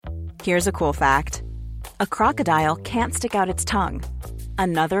Here's a cool fact. A crocodile can't stick out its tongue.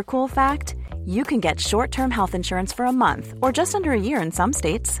 Another cool fact, you can get short-term health insurance for a month or just under a year in some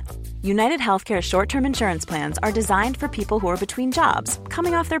states. United Healthcare short-term insurance plans are designed for people who are between jobs,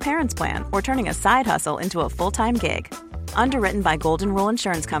 coming off their parents' plan, or turning a side hustle into a full-time gig. Underwritten by Golden Rule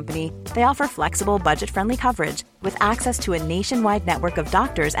Insurance Company, they offer flexible, budget-friendly coverage with access to a nationwide network of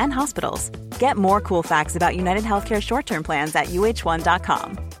doctors and hospitals. Get more cool facts about United Healthcare short-term plans at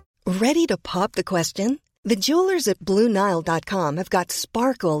uh1.com. Ready to pop the question? The jewelers at BlueNile.com have got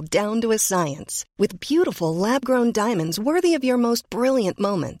sparkle down to a science with beautiful lab-grown diamonds worthy of your most brilliant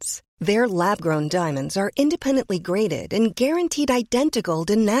moments. Their lab-grown diamonds are independently graded and guaranteed identical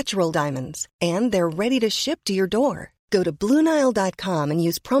to natural diamonds, and they're ready to ship to your door. Go to BlueNile.com and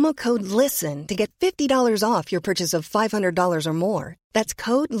use promo code LISTEN to get $50 off your purchase of $500 or more. That's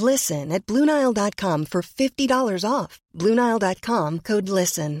code LISTEN at BlueNile.com for $50 off. BlueNile.com, code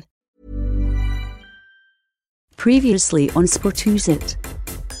LISTEN. Previously on Sporthuset.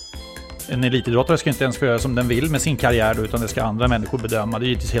 En elitidrottare ska inte ens få göra som den vill med sin karriär då, utan det ska andra människor bedöma. Det är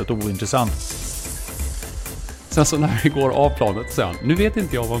givetvis helt ointressant. Sen så när vi går av planet sen, nu vet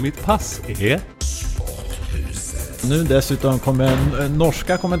inte jag vad mitt pass är. Nu dessutom kommer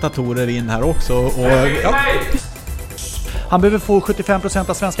norska kommentatorer in här också. Och, ja. Han behöver få 75%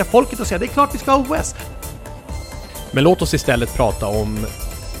 av svenska folket att säga det är klart vi ska ha OS. Men låt oss istället prata om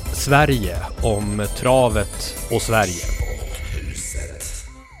Sverige, om travet och Sverige.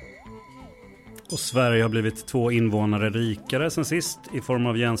 Och Sverige har blivit 2 invånare rikare sen sist i form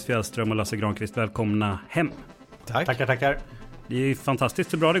av Jens Fjällström och Lasse Granqvist. Välkomna hem. Tack. Tackar. Det är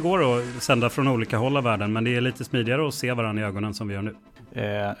fantastiskt hur bra det går att sända från olika håll av världen, men det är lite smidigare att se varandra i ögonen som vi gör nu.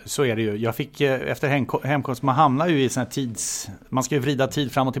 Så är det ju. Jag fick efter hemkomst, man hamnar ju i sån här man ska ju vrida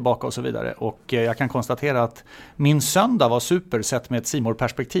tid fram och tillbaka och så vidare. Och jag kan konstatera att min söndag var super sett med ett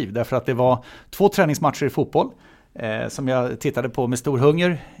C-more-perspektiv. Därför att det var 2 träningsmatcher i fotboll som jag tittade på med stor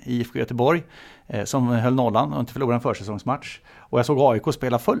hunger i IFK Göteborg som höll nollan och inte förlorade en försäsongsmatch. Och jag såg AIK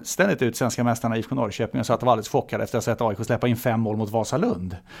spela fullständigt ut svenska mästarna i IFK Norrköping och så att jag var alldeles chockad efter att ha sett AIK släppa in 5 mål mot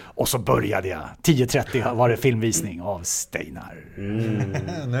Vasalund. Och så började jag. 10:30 var det filmvisning av Steinar.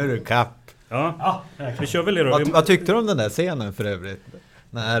 Nu är du kapp. Ja, vi kör väl det då. Vad tyckte du om den där scenen för övrigt?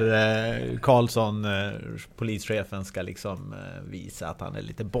 När Karlsson, polischefen, ska liksom visa att han är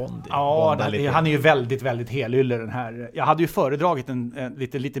lite bondig. Ja, han är ju väldigt, väldigt helylle den här. Jag hade ju föredragit en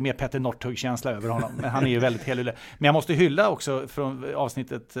lite mer Petter Northug-känsla över honom. Men han är ju väldigt helylle. Men jag måste hylla också från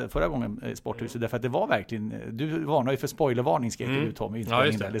avsnittet förra gången i Sporthuset. Därför att det var verkligen, du varnade ju för spoilervarning, skrek du Tommy.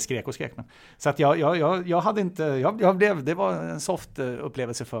 Eller skrek och skrek. Men. Så att jag hade inte, det var en soft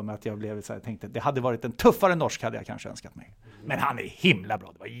upplevelse för mig att jag blev så här, tänkte det hade varit en tuffare norsk hade jag kanske önskat mig. Men han är himla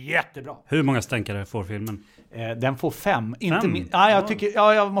bra. Det var jättebra. Hur många stänkare får filmen? Den får 5.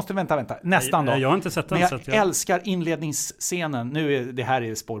 Jag måste vänta. Nästan då. Jag har inte sett den. Men jag älskar inledningsscenen. Nu är det här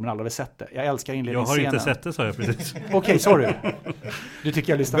i spår, men alla har väl sett det. Jag älskar inledningsscenen. Jag har inte sett det, sa jag precis. Okej, sorry. Du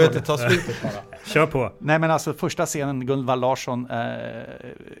tycker jag lyssnar på det. Ta slutet bara. Kör på. Nej, men alltså första scenen, Gunvald Larsson,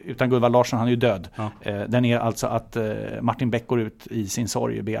 utan Gunvald Larsson, han är ju död. Ja. Den är alltså att Martin Beck går ut i sin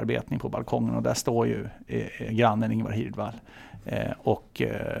sorgebearbetning på balkongen och där står ju grannen Ingvar Hirdvall. Och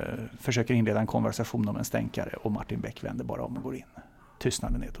försöker inleda en konversation om en stänkare och Martin Beck vänder bara om och går in.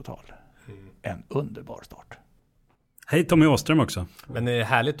 Tystnaden är total. En underbar start. Hej Tommy Åström också. Men det är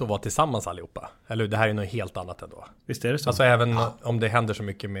härligt att vara tillsammans allihopa. Eller det här är något helt annat ändå. Visst är det så? Alltså även om det händer så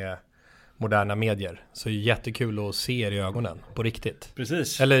mycket med moderna medier så är det jättekul att se er i ögonen på riktigt.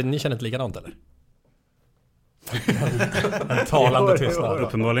 Precis. Eller ni känner inte likadant eller? En talande tystnad.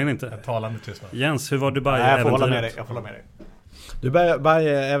 Uppenbarligen inte. En talande tystnad. Jens, hur var Dubai? Jag får hålla med dig.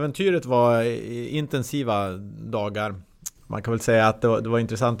 Dubai-äventyret var intensiva dagar. Man kan väl säga att det var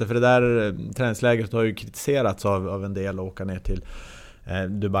intressant för det där träningslägret har ju kritiserats av en del att åka ner till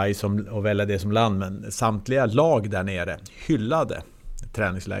Dubai och välja det som land, men samtliga lag där nere hyllade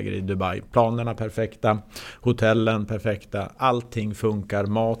träningsläger i Dubai. Planerna perfekta, hotellen perfekta, allting funkar,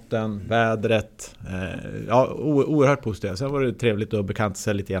 maten, vädret, oerhört positivt. Sen var det trevligt att bekanta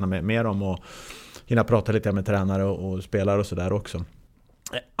sig lite grann med dem och hinna prata lite med tränare och spelare och sådär också.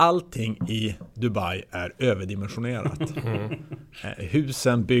 Allting i Dubai är överdimensionerat.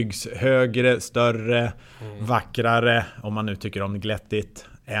 Husen byggs högre, större, vackrare, om man nu tycker om glättigt,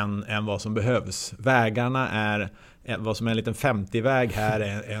 än vad som behövs. Vägarna är vad som är en liten 50-väg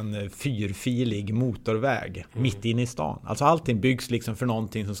här, en 4-filig motorväg mitt in i stan. Alltså allting byggs liksom för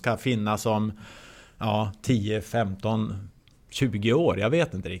någonting som ska finnas om 10, 15, 20 år. Jag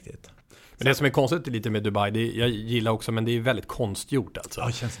vet inte riktigt. Men det som är konstigt lite med Dubai, jag gillar också, men det är väldigt konstgjort alltså.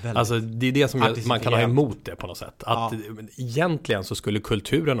 Det känns väldigt Alltså det är det som man kan ha emot det på något sätt. Att egentligen så skulle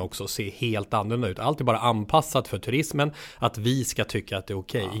kulturen också se helt annorlunda ut. Allt är bara anpassat för turismen, att vi ska tycka att det är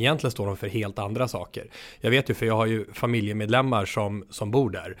okej. Egentligen står de för helt andra saker. Jag vet ju, för jag har ju familjemedlemmar som bor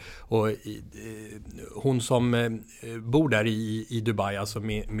där. Och hon som bor där i Dubai, alltså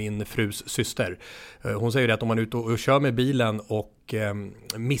min frus syster, hon säger det att om man är ute och kör med bilen och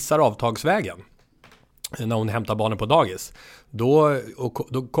missar avtagsvägen när hon hämtar barnen på dagis, då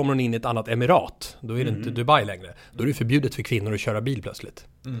kommer hon in i ett annat emirat. Då är det inte Dubai längre. Då är det förbjudet för kvinnor att köra bil plötsligt.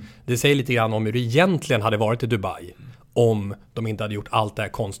 Det säger lite grann om hur det egentligen hade varit i Dubai om de inte hade gjort allt det här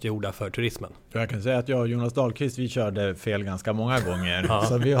konstgjorda för turismen. Jag kan säga att jag och Jonas Dahlqvist, vi körde fel ganska många gånger.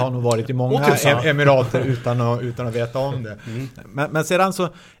 Så vi har nog varit i många emirater utan att veta om det. Men sedan så,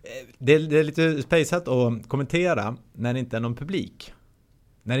 det är lite spejsat att kommentera när det inte är någon publik.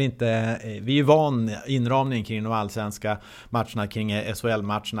 När inte, vi är van inramning kring de allsvenska matcherna, kring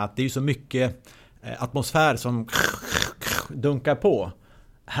SHL-matcherna, att det är så mycket atmosfär som dunkar på.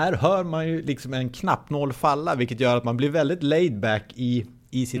 Här hör man ju liksom en knappnål falla, vilket gör att man blir väldigt laid back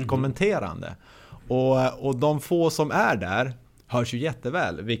i sitt kommenterande. Och de få som är där hörs ju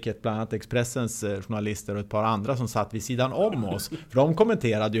jätteväl, vilket bland annat Expressens journalister och ett par andra som satt vid sidan om oss, för de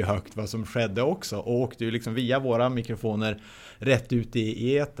kommenterade ju högt vad som skedde också och åkte ju liksom via våra mikrofoner rätt ut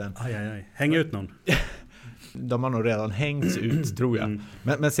i etern. Aj. Häng ut någon. De har nog redan hängts ut, tror jag.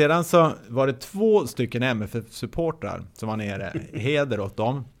 Men sedan så var det 2 stycken MFF-supportrar som var nere. Heder åt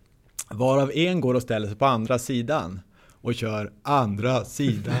dem. Varav en går och ställer sig på andra sidan och kör andra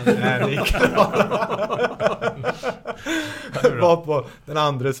sidan. Varpå den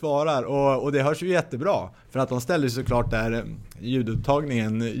andra svarar. Och det hörs ju jättebra. För att de ställde sig såklart där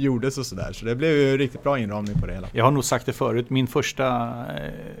ljudupptagningen gjordes och sådär. Så det blev ju riktigt bra inramning på det hela. Jag har nog sagt det förut. Min första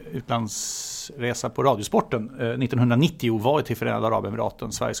utlandsresa på Radiosporten 1990 var till Förenade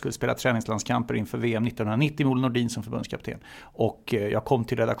Arabemiraten. Sverige skulle spela träningslandskamper inför VM 1990 med Olle Nordin som förbundskapten. Och jag kom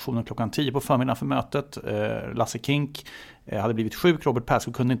till redaktionen klockan 10 på förmiddagen för mötet. Lasse Kink hade blivit sjuk, Robert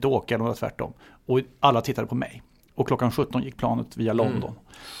Persson kunde inte åka, eller tvärtom. Och alla tittade på mig. Och klockan 17 gick planet via London.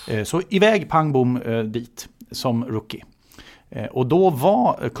 Så iväg, pang, bom, dit som rookie. Och då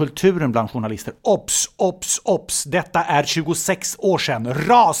var kulturen bland journalister, ops, detta är 26 år sedan,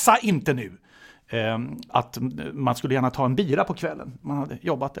 rasa inte nu. Att man skulle gärna ta en bira på kvällen. Man hade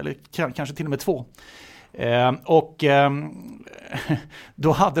jobbat, eller kanske till och med 2.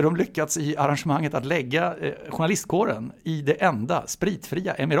 Då hade de lyckats i arrangemanget att lägga journalistkåren i det enda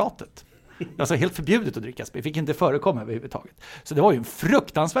spritfria emiratet. Alltså helt förbjudet att dricka sprit, fick inte förekomma överhuvudtaget. Så det var ju en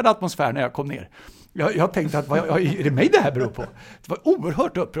fruktansvärd atmosfär när jag kom ner. Jag tänkte att är det mig det här beror på? Det var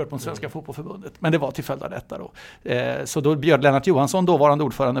oerhört upprört mot Svenska fotbollförbundet, men det var till följd av detta då. Så då bjöd Lennart Johansson, dåvarande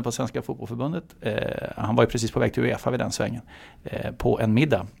ordförande på Svenska fotbollförbundet, han var ju precis på väg till UEFA vid den svängen, på en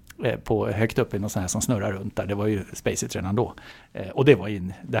middag på högt upp i något sånt här som snurrar runt där. Det var ju spacet redan då. Och det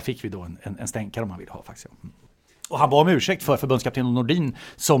var där fick vi då en stänkare om man ville ha faktiskt. Och han var om ursäkt för förbundskapten Nordin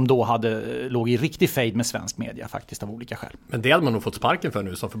som då låg i riktig fejd med svensk media faktiskt av olika skäl. Men det hade man nog fått sparken för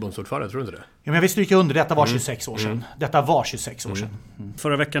nu som förbundsordförande, tror du inte det? Ja, men jag vill stryka under, detta var 26 år sedan. Detta var 26 år sedan.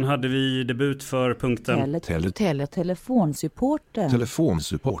 Förra veckan hade vi debut för punkten Telefonsupporten.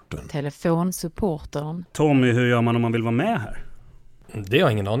 Tommy, hur gör man om man vill vara med här? Det har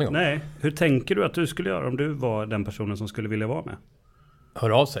jag ingen aning om. Nej, hur tänker du att du skulle göra om du var den personen som skulle vilja vara med? Hör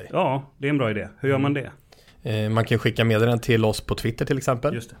av sig. Ja, det är en bra idé. Hur gör man det? Man kan skicka meddelanden till oss på Twitter till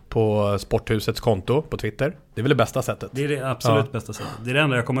exempel. Just det. På Sporthusets konto på Twitter. Det är väl det bästa sättet. Det är det absolut bästa sättet. Det är det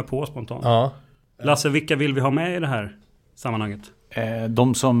enda jag kommer på spontant. Ja. Lasse, vilka vill vi ha med i det här sammanhanget?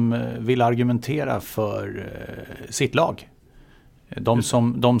 De som vill argumentera för sitt lag. De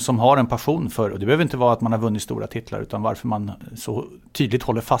som har en passion för, och det behöver inte vara att man har vunnit stora titlar, utan varför man så tydligt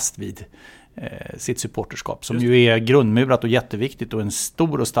håller fast vid sitt supporterskap, som ju är grundmurat och jätteviktigt och en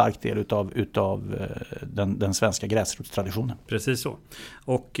stor och stark del utav den svenska gräsrotstraditionen. Precis så.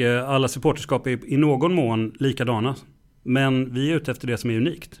 Och alla supporterskap är i någon mån likadana. Men vi är ute efter det som är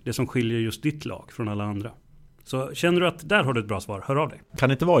unikt. Det som skiljer just ditt lag från alla andra. Så känner du att där har du ett bra svar, hör av dig. Kan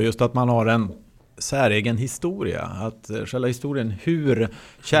det inte vara just att man har en säregen historia? Att själva historien, hur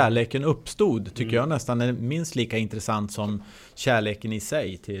kärleken uppstod, tycker jag nästan är minst lika intressant som kärleken i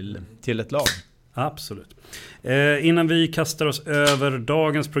sig till ett lag. Absolut. Innan vi kastar oss över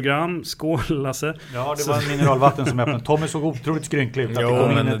dagens program, skål Lasse. Ja, det var en mineralvatten som öppnade. Tommy såg otroligt skrynklig ut. Jo,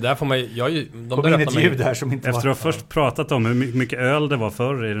 men där får man kom in ett ljud här som inte efter att ha först pratat om hur mycket öl det var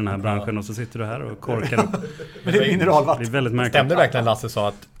förr i den här branschen, och så sitter du här och korkar upp. Men det är mineralvatten. Det är väldigt märkligt. Stämde verkligen Lasse sa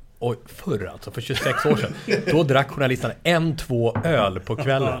att Och förr alltså, för 26 år sedan, då drack journalisterna 1-2 öl på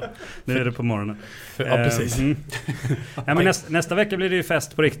kvällen. Nu är det på morgonen. Ja, precis. Ja, men nästa vecka blir det ju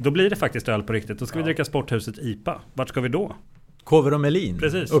fest på riktigt. Då blir det faktiskt öl på riktigt. Då ska vi dricka Sporthuset IPA. Vart ska vi då? Kover och Melin.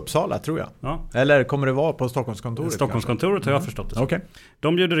 Precis. Uppsala tror jag. Ja. Eller kommer det vara på Stockholmskontoret? Stockholmskontoret har jag förstått det. Okay.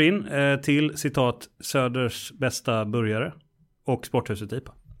 De bjuder in till citat Söders bästa burgare och Sporthuset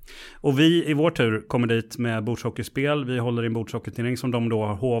IPA. Och vi i vår tur kommer dit med bordshockeyspel. Vi håller i en bordshockeyturnering som de då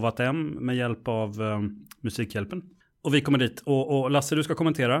har hovat hem med hjälp av Musikhjälpen. Och vi kommer dit. Och Lasse, du ska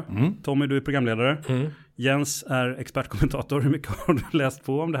kommentera. Tommy, du är programledare. Jens är expertkommentator. Hur mycket har du läst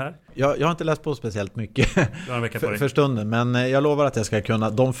på om det här? Jag har inte läst på speciellt mycket för stunden. Men jag lovar att jag ska kunna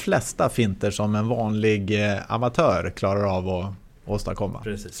de flesta finter som en vanlig amatör klarar av att åstadkomma.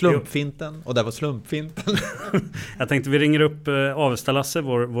 Precis. Slumpfinten, och det var slumpfinten. Jag tänkte vi ringer upp Avesta Lasse,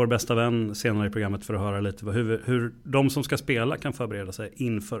 vår bästa vän, senare i programmet för att höra lite hur de som ska spela kan förbereda sig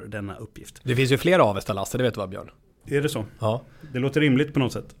inför denna uppgift. Det finns ju flera Avesta Lasse, det vet du vad, Björn? Är det så? Ja. Det låter rimligt på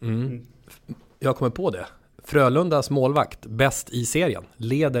något sätt. Jag kommer på det. Frölundas målvakt, bäst i serien,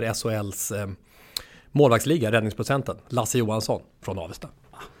 leder SHLs målvaktsliga, räddningsprocenten. Lasse Johansson från Avesta.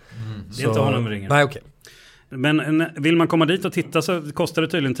 Det är inte honom vi ringer. Nej, okej. Men vill man komma dit och titta så kostar det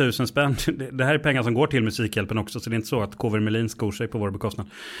tydligen 1000 spänn. Det här är pengar som går till Musikhjälpen också, så det är inte så att Kover Melin skor sig på vår bekostnad.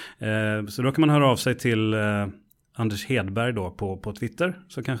 Så då kan man höra av sig till Anders Hedberg då på Twitter,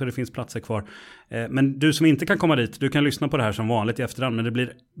 så kanske det finns platser kvar. Men du som inte kan komma dit, du kan lyssna på det här som vanligt i efterhand, men det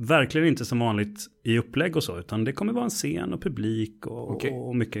blir verkligen inte som vanligt i upplägg och så, utan det kommer vara en scen och publik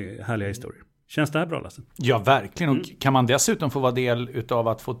och mycket härliga historier. Känns det här bra, Lasse? Ja, verkligen. Och kan man dessutom få vara del utav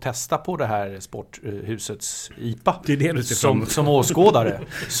att få testa på det här Sporthusets IPA det är det du ser som åskådare,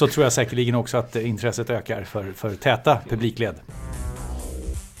 så tror jag säkerligen också att intresset ökar för täta publikled.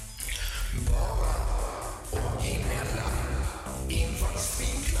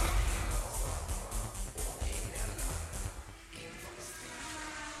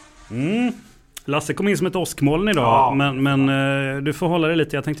 Lasse kom in som ett åskmoln idag, men du får hålla dig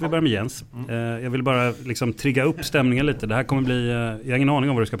lite. Jag tänkte vi börjar med Jens. Jag vill bara liksom trigga upp stämningen lite. Det här kommer bli, jag har ingen aning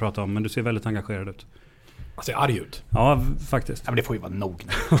om vad du ska prata om, men du ser väldigt engagerad ut. Alltså, arg ut. Ja, faktiskt. Ja, men det får ju vara nog.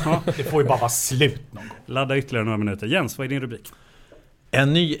 Det får ju bara vara slut någon gång. Ladda ytterligare några minuter. Jens, vad är din rubrik?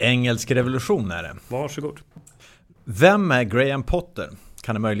 En ny engelsk revolution är det. Varsågod. Vem är Graham Potter?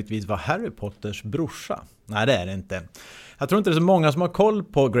 Kan det möjligtvis vara Harry Potters brorsa? Nej, det är det inte. Jag tror inte det är så många som har koll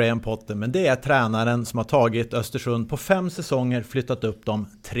på Graham Potter, men det är tränaren som har tagit Östersund på 5 säsonger, flyttat upp dem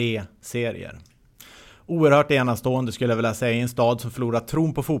 3 serier. Oerhört enastående skulle jag vilja säga, i en stad som förlorat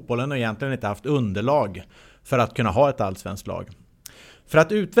tron på fotbollen och egentligen inte haft underlag för att kunna ha ett allsvenskt lag. För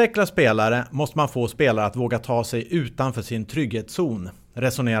att utveckla spelare måste man få spelare att våga ta sig utanför sin trygghetszon,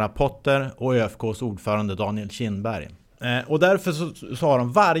 resonerar Potter och ÖFKs ordförande Daniel Kindberg. Och därför så har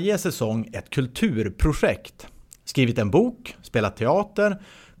de varje säsong ett kulturprojekt. Skrivit en bok, spelat teater,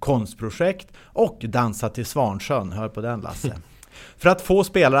 konstprojekt och dansat till Svansjön. Hör på den, Lasse. För att få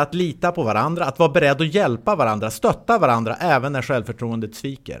spelare att lita på varandra, att vara beredd att hjälpa varandra, stötta varandra även när självförtroendet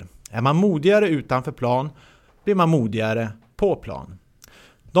sviker. Är man modigare utanför plan blir man modigare på plan.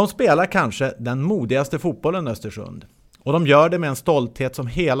 De spelar kanske den modigaste fotbollen i Östersund. Och de gör det med en stolthet som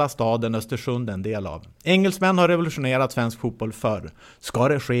hela staden Östersund är en del av. Engelsmän har revolutionerat svensk fotboll förr. Ska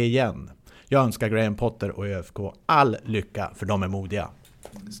det ske igen? Jag önskar Graham Potter och ÖFK all lycka, för de är modiga.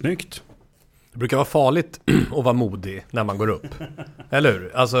 Snyggt. Det brukar vara farligt att vara modig när man går upp. Eller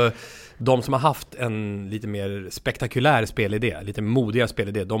hur? Alltså, de som har haft en lite mer spektakulär spelidé, lite modigare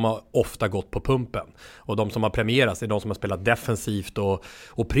spelidé, de har ofta gått på pumpen. Och de som har premierats är de som har spelat defensivt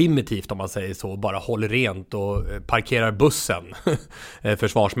och primitivt, om man säger så, bara håller rent och parkerar bussen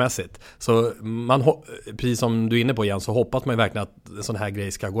försvarsmässigt. Så precis som du är inne på, Jens, så hoppas man ju verkligen att en sån här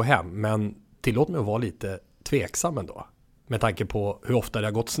grej ska gå hem. Men tillåt mig att vara lite tveksam ändå, med tanke på hur ofta det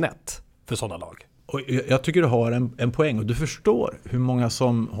har gått snett för sådana lag. Och jag tycker du har en poäng, och du förstår hur många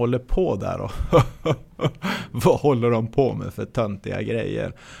som håller på där och vad håller de på med för töntiga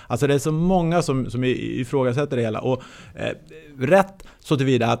grejer. Alltså det är så många som ifrågasätter det hela, och rätt så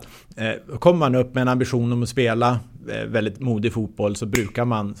tillvida att kommer man upp med en ambition om att spela väldigt modig fotboll, så brukar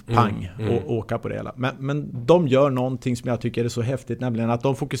man och åka på det hela. Men de gör någonting som jag tycker är så häftigt, nämligen att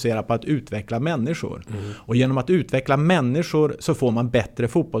de fokuserar på att utveckla människor. Och genom att utveckla människor så får man bättre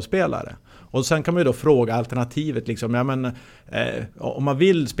fotbollsspelare. Och sen kan man ju då fråga alternativet, liksom, om man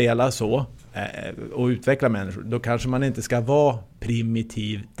vill spela så och utveckla människor, då kanske man inte ska vara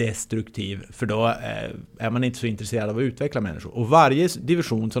primitiv, destruktiv, för då är man inte så intresserad av att utveckla människor. Och varje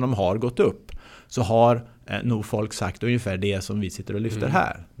division som de har gått upp, så har nog folk sagt ungefär det som vi sitter och lyfter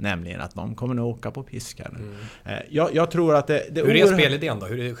här. Nämligen att de kommer nog åka på piskan. Jag tror att det hur är spelidén då?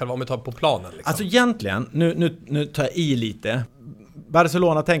 Hur är det själva om vi tar på planen? Liksom? Alltså egentligen, nu tar jag i lite.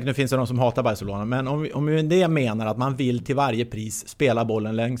 Barcelona, nu finns det de som hatar Barcelona, men om vi det menar att man vill till varje pris spela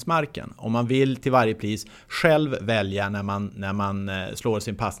bollen längs marken, om man vill till varje pris själv välja när man slår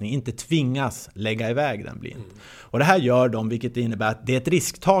sin passning, inte tvingas lägga iväg den blind. Och det här gör de, vilket innebär att det är ett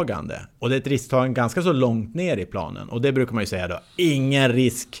risktagande, och det är ett risktagande ganska så långt ner i planen, och det brukar man ju säga då, ingen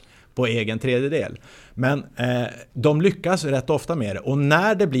risk på egen tredjedel. Men de lyckas rätt ofta med det, och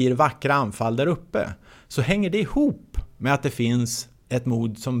när det blir vackra anfall där uppe så hänger det ihop med att det finns ett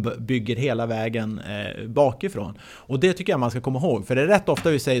mod som bygger hela vägen bakifrån. Och det tycker jag man ska komma ihåg. För det är rätt ofta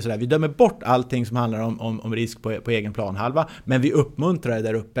vi säger sådär, vi dömer bort allting som handlar om risk på egen planhalva, men vi uppmuntrar det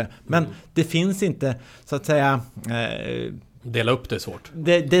där uppe. Men det finns inte, så att säga... Dela upp det är svårt.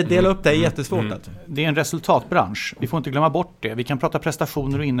 Dela upp det är jättesvårt. Det är en resultatbransch. Vi får inte glömma bort det. Vi kan prata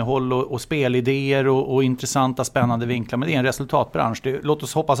prestationer och innehåll och spelidéer och intressanta, spännande vinklar. Men det är en resultatbransch. Låt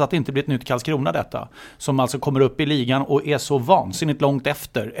oss hoppas att det inte blir ett nytt Karlskrona detta. Som alltså kommer upp i ligan och är så vansinnigt långt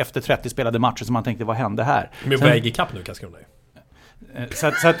efter 30 spelade matcher som man tänkte, vad hände här? Men väg i kapp nu Karlskrona. Så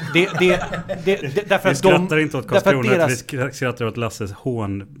att därför vi skrattar inte åt Karlskrona, vi skrattar åt Lasses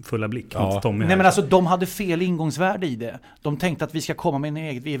hånfulla blick mot Tommy. Nej, men alltså de hade fel ingångsvärde i det. De tänkte att vi ska komma med en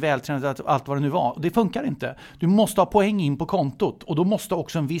eget, vi är vältränade, allt vad det nu var. Det funkar inte. Du måste ha poäng in på kontot, och då måste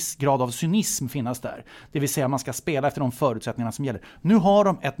också en viss grad av cynism finnas där. Det vill säga man ska spela efter de förutsättningarna som gäller. Nu har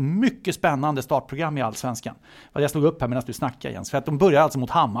de ett mycket spännande startprogram i Allsvenskan. Vad jag slog upp här medan du snackade, Jens. För att de börjar alltså mot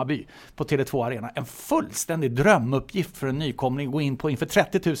Hammarby på Tele2 Arena. En fullständig drömuppgift för en nykomling att gå in på inför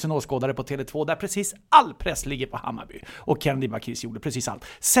 30 000 åskådare på Tele2, där precis all press ligger på Hammarby. Och Kennedy Bakis gjorde precis allt.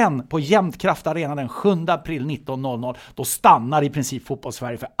 Sen på Jämtkraft Arena den 7 april 19.00, då stannar i princip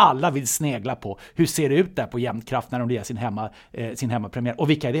fotbollssverige, för alla vill snegla på hur ser det ut där på Jämtkraft när de lirar sin hemmapremiär. Och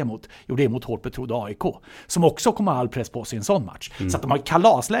vilka är det emot? Jo, det är mot hårt betrodda AIK, som också kommer ha all press på sig i en sån match. Så att de har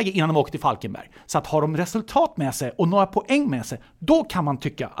kalasläge innan de åker till Falkenberg. Så att har de resultat med sig och några poäng med sig, då kan man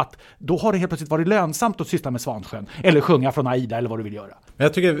tycka att då har det helt plötsligt varit lönsamt att syssla med Svansjön eller sjunga från Aida eller vad du vill göra. Men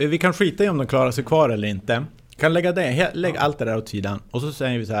jag tycker vi kan skita i om de klarar sig kvar eller inte. Kan lägg allt det där åt sidan. Och så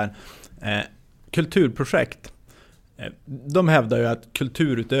säger vi så här, kulturprojekt. De hävdar ju att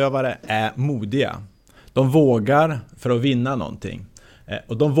kulturutövare är modiga. De vågar för att vinna någonting.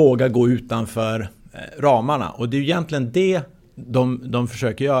 Och de vågar gå utanför ramarna. Och det är ju egentligen det de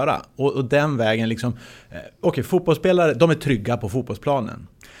försöker göra. Och den vägen liksom... Okej, fotbollsspelare, de är trygga på fotbollsplanen.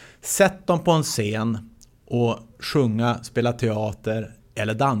 Sätt dem på en scen och sjunga, spela teater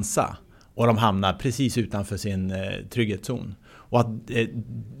eller dansa, och de hamnar precis utanför sin trygghetszon. Och att,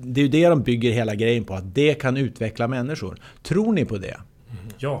 det är ju det de bygger hela grejen på, att det kan utveckla människor. Tror ni på det?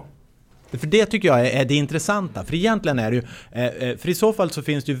 Ja. För det tycker jag är det intressanta. För egentligen är det ju, för i så fall så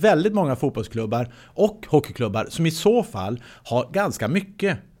finns det ju väldigt många fotbollsklubbar och hockeyklubbar som i så fall har ganska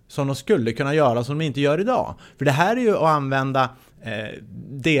mycket som de skulle kunna göra som de inte gör idag. För det här är ju att använda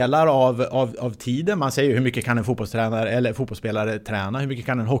delar av tiden. Man säger ju hur mycket kan en fotbollstränare eller fotbollsspelare träna, hur mycket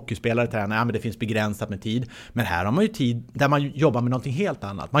kan en hockeyspelare träna. Ja, men det finns begränsat med tid. Men här har man ju tid där man jobbar med någonting helt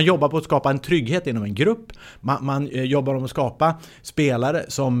annat. Man jobbar på att skapa en trygghet inom en grupp. Man jobbar om att skapa spelare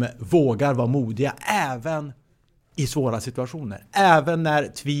som vågar vara modiga även i svåra situationer. Även när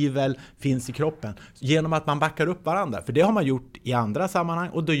tvivel finns i kroppen. Genom att man backar upp varandra. För det har man gjort i andra sammanhang,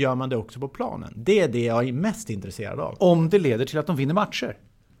 och då gör man det också på planen. Det är det jag är mest intresserad av. Om det leder till att de vinner matcher.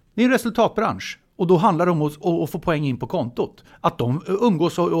 Det är en resultatbransch. Och då handlar det om att få poäng in på kontot. Att de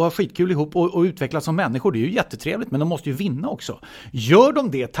umgås och har skitkul ihop och utvecklas som människor, det är ju jättetrevligt, men de måste ju vinna också. Gör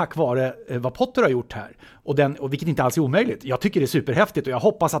de det tack vare vad Potter har gjort här, och vilket inte alls är omöjligt. Jag tycker det är superhäftigt och jag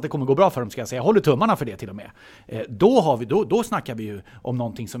hoppas att det kommer gå bra för dem, ska jag säga. Jag håller tummarna för det till och med. Då snackar vi ju om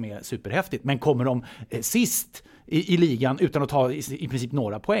någonting som är superhäftigt. Men kommer de sist i ligan utan att ta i princip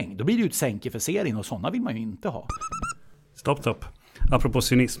några poäng, då blir det ju ett sänke för serien, och sådana vill man ju inte ha. Stopp. Apropå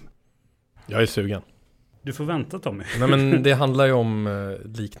cynism. Jag är sugen. Du får vänta, Tommy. Nej, men det handlar ju om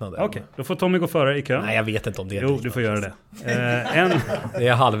liknande. Okej, då får Tommy gå före i kön. Nej, jag vet inte om det är Jo, du får göra det. Det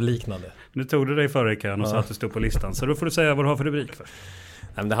är halvliknande. Nu tog du dig före i kön och sa att du stod på listan. Så då får du säga vad du har för rubrik först.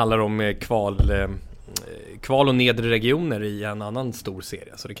 Nej, men det handlar om kval och nedre regioner i en annan stor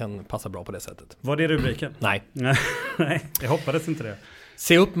serie. Så det kan passa bra på det sättet. Var det rubriken? Nej. Nej, jag hoppades inte det.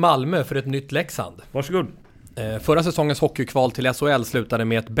 Se upp Malmö för ett nytt Leksand. Varsågod. Förra säsongens hockeykval till SHL slutade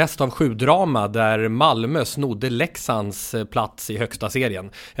med ett bäst av 7-drama där Malmö snodde Leksands plats i högsta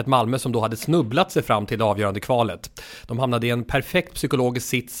serien. Ett Malmö som då hade snubblat sig fram till det avgörande kvalet. De hamnade i en perfekt psykologisk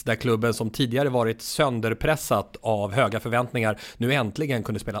sits där klubben som tidigare varit sönderpressat av höga förväntningar nu äntligen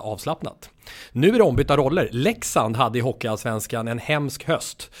kunde spela avslappnat. Nu är det ombytta roller. Leksand hade i Hockeyallsvenskan en hemsk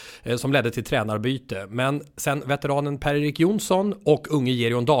höst som ledde till tränarbyte. Men sen veteranen Per-Erik Jonsson och unge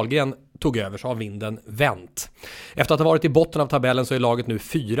Geron Dahlgren tog över så har vinden vänt. Efter att ha varit i botten av tabellen så är laget nu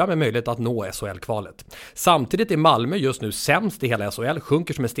 4 med möjlighet att nå SHL-kvalet. Samtidigt är Malmö just nu sämst i hela SHL,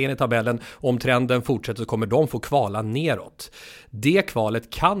 sjunker som en sten i tabellen. Om trenden fortsätter så kommer de få kvala neråt. Det kvalet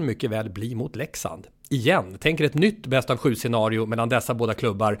kan mycket väl bli mot Leksand. Igen, tänker ett nytt bäst av 7-scenario mellan dessa båda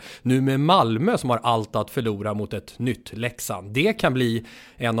klubbar. Nu med Malmö som har allt att förlora mot ett nytt Leksand. Det kan bli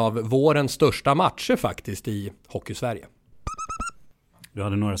en av vårens största matcher faktiskt i Hockey-Sverige. Du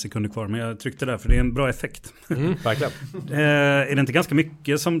hade några sekunder kvar, men jag tryckte där för det är en bra effekt. Verkligen. Är det inte ganska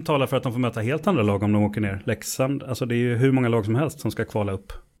mycket som talar för att de får möta helt andra lag om de åker ner? Leksand, alltså det är ju hur många lag som helst som ska kvala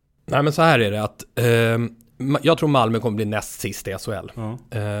upp. Nej, men så här är det att jag tror Malmö kommer bli näst sist i SHL.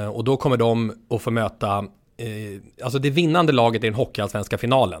 Ja. Och då kommer de att få möta alltså det vinnande laget i den hockeyallsvenska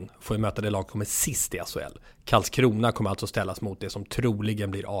finalen får ju möta det lag som kommer sist i SHL. Karlskrona kommer alltså ställas mot det som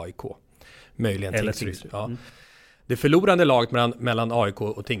troligen blir AIK. Möjligen Tingsryd. Ja. Det förlorande laget mellan AIK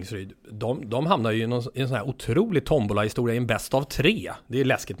och Tingsryd, de hamnar ju i en sån här otrolig tombola-historia i en bäst av 3. Det är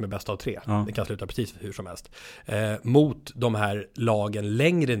läskigt med bäst av 3. Ja. Det kan sluta precis hur som helst. Mot de här lagen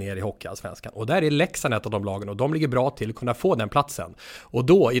längre ner i Hockeyallsvenskan. Och där är Leksand ett av de lagen och de ligger bra till att kunna få den platsen. Och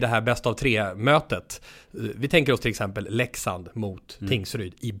då i det här bäst av 3-mötet, vi tänker oss till exempel Leksand mot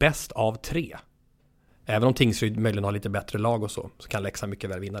Tingsryd i bäst av 3. Även om Tingsryd möjligen har lite bättre lag och så kan Leksand mycket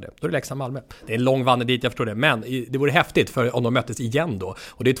väl vinna det. Då är det Leksand-Malmö. Det är en lång vandring dit, jag förstår det. Men det vore häftigt för om de möttes igen då.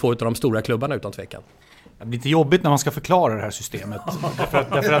 Och det är 2 av de stora klubbarna utan tvekan. Det blir lite jobbigt när man ska förklara det här systemet.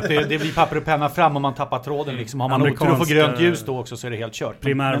 därför att det blir papper och penna fram och man tappar tråden. Liksom. Har man otur och får grönt ljus då också så är det helt kört.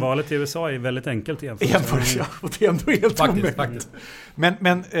 Primärvalet i USA är väldigt enkelt jämfört. Ja, och det är ändå helt faktiskt.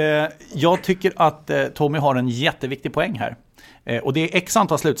 Men jag tycker att Tommy har en jätteviktig poäng här. Och det är x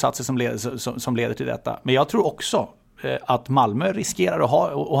antal slutsatser som leder till detta. Men jag tror också att Malmö riskerar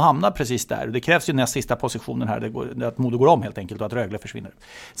att hamna precis där. Det krävs ju näst sista positionen här, att Modo går om helt enkelt och att Rögle försvinner.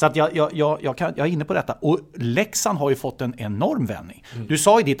 Så att jag är inne på detta. Och Leksand har ju fått en enorm vändning. Du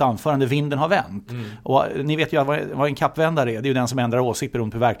sa i ditt anförande, vinden har vänt. Och ni vet ju vad en kappvändare är. Det är ju den som ändrar åsikt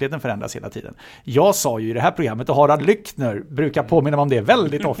beroende på hur verkligheten förändras hela tiden. Jag sa ju i det här programmet, och Harald Lyckner brukar påminna om det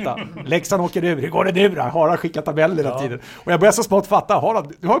väldigt ofta. Leksand åker ur, hur går det nu då? Harald skickar tabeller hela tiden. Och jag börjar så smått fatta,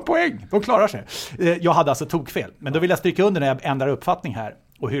 Harald, du har en poäng, de klarar sig. Jag hade alltså tokfel. Men då vill jag stryka under när jag ändrar uppfattning här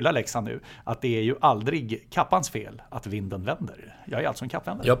och hylla Leksand nu, att det är ju aldrig kappans fel att vinden vänder. Jag är alltså en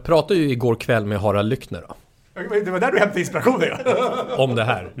kappvändare. Jag pratade ju igår kväll med Harald Lyckner då. Det var där du hämtade inspiration om det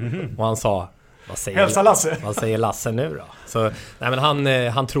här. Och han sa, vad säger Lasse nu då? Så, nej, men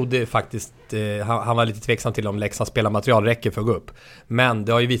han trodde faktiskt, han var lite tveksam till om Leksands spelarmaterial räcker för att gå upp. Men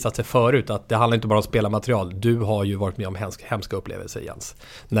det har ju visat sig förut att det handlar inte bara om spelarmaterial. Du har ju varit med om hemska upplevelser, Jens.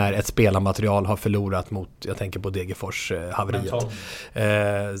 När ett spelarmaterial har förlorat mot, jag tänker på Degerfors haveriet.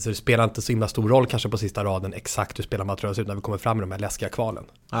 Så det spelar inte så himla stor roll kanske på sista raden exakt hur spelarmaterial ser ut när vi kommer fram med de här läskiga kvalen.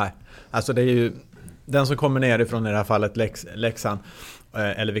 Nej, alltså det är ju den som kommer nerifrån i det här fallet Leksand,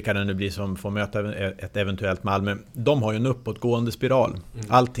 eller vilka det nu blir som får möta ett eventuellt Malmö, de har ju en uppåtgående spiral.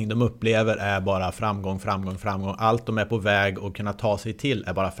 Allting de upplever är bara framgång. Allt de är på väg att kunna ta sig till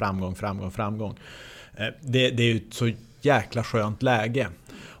är bara framgång. Det är ju ett så jäkla skönt läge.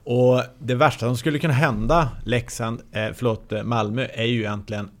 Och det värsta som skulle kunna hända Malmö är ju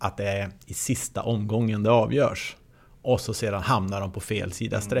egentligen att det är i sista omgången det avgörs. Och så sedan hamnar de på fel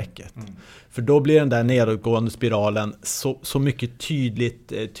sida strecket. För då blir den där nedåtgående spiralen så mycket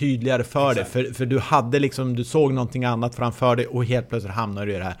tydligare för dig. För du hade liksom, du såg någonting annat framför dig och helt plötsligt hamnar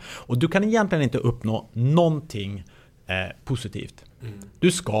du i det här. Och du kan egentligen inte uppnå någonting positivt.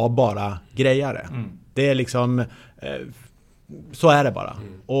 Du ska bara greja det. Det är liksom... så är det bara.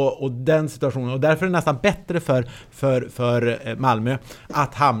 Och den situationen, och därför är det nästan bättre för Malmö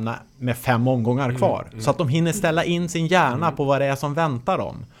att hamna med 5 omgångar kvar. Så att de hinner ställa in sin hjärna på vad det är som väntar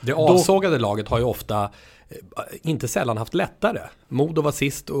dem. Det avsågade laget har ju ofta inte sällan haft lättare. Modo var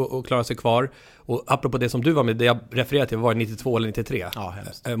sist och klarade sig kvar. Och apropå det som du var med, det jag refererade till var 92 eller 93. Ja,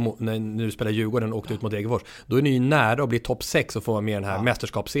 hemskt. När du spelade Djurgården och åkte ut mot Degerfors. Då är ni ju nära att bli topp 6 och få vara med i den här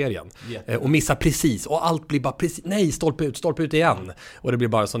mästerskapsserien. Och missa precis. Och allt blir bara precis, nej, stolpe ut igen. Och det blir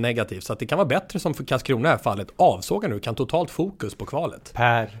bara så negativt. Så att det kan vara bättre som för Karlskrona i det här fallet. Avsågar nu, kan totalt fokus på kvalet.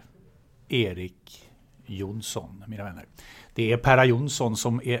 Per-Erik Jonsson, mina vänner. Det är Per Jonsson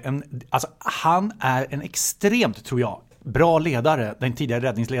som är han är en extremt, tror jag, bra ledare, den tidigare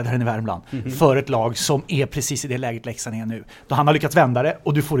räddningsledaren i Värmland, för ett lag som är precis i det läget Leksand är nu. Då han har lyckats vända det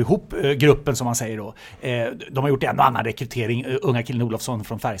och du får ihop gruppen, som man säger då. De har gjort en och annan rekrytering, unga killen Olofsson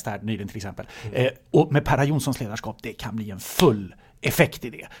från Färjestad nyligen till exempel. Och med Per Jonssons ledarskap, det kan bli en full effekt i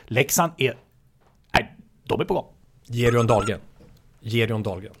det. Leksand de är på gång. Geron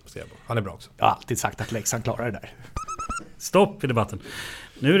Dahlgren, han är bra också. Jag har alltid sagt att Leksand klarar det där. Stopp i debatten.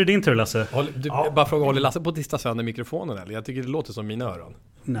 Nu är det din tur, Lasse. Bara fråga, håller Lasse på att dista sönder mikrofonen eller? Jag tycker det låter som mina öron.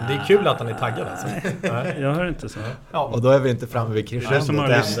 Nej. Det är kul att han är taggad alltså. Nej, jag hör inte så. Ja. Och då är vi inte framme vid crescendo.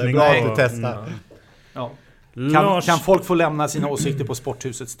 Det är bra att du testar. Ja. Kan folk få lämna sina åsikter på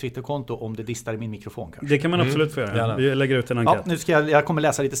Sporthusets Twitterkonto om det distar i min mikrofon kanske? Det kan man absolut få göra. Vi lägger ut en enkät. Ja, nu ska jag kommer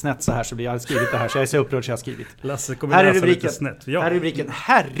läsa lite snett så här, så blir jag skrivit det här, så jag är så upprörd så jag har skrivit. Lasse kommer läsa lite snett. Ja. Här är rubriken.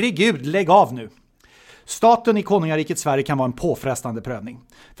 Herregud, lägg av nu. Staten i konungariket Sverige kan vara en påfrestande prövning.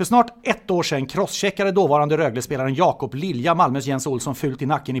 För snart 1 år sedan crosscheckade dåvarande Rögle-spelaren Jakob Lilja Malmös Jens Olsson fult i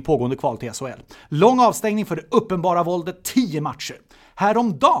nacken i pågående kval till SHL. Lång avstängning för det uppenbara våldet, 10 matcher.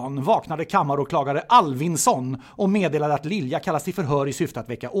 Häromdagen vaknade kammaråklagare Alvinsson och meddelade att Lilja kallas till förhör i syfte att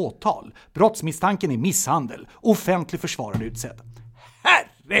väcka åtal. Brottsmisstanken är misshandel. Offentlig försvarare utsedd.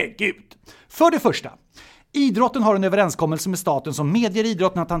 Herregud! För det första. Idrotten har en överenskommelse med staten som medger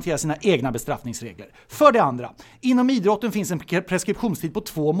idrotten att hantera sina egna bestraffningsregler. För det andra, inom idrotten finns en preskriptionstid på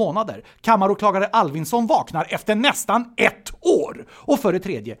 2 månader. Kammaråklagare Alvinsson vaknar efter nästan 1 år. Och för det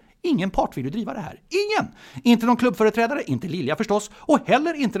tredje, ingen part vill ju driva det här. Ingen! Inte någon klubbföreträdare, inte Lilja förstås, och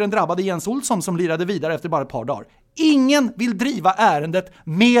heller inte den drabbade Jens Olsson som lirade vidare efter bara ett par dagar. Ingen vill driva ärendet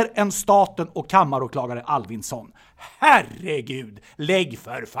mer än staten och kammaråklagare Alvinsson. Herregud, lägg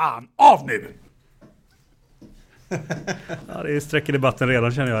för fan av nu! Ja, det är sträck i debatten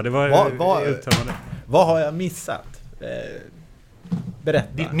redan, känner jag. Det var uttömmande. Vad har jag missat?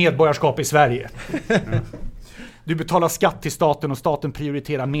 Berätta. Ditt medborgarskap i Sverige. Du betalar skatt till staten och staten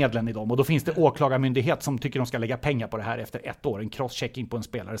prioriterar medlen i dem. Och då finns det åklagarmyndighet som tycker de ska lägga pengar på det här efter 1 år. En crosschecking på en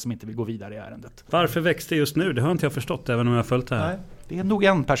spelare som inte vill gå vidare i ärendet. Varför växte just nu? Det har inte jag förstått, även om jag har följt det här. Nej. Det är nog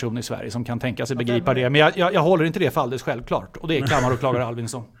en person i Sverige som kan tänka sig begripa det. Men jag håller inte det för alldeles självklart. Och det är kammaråklagare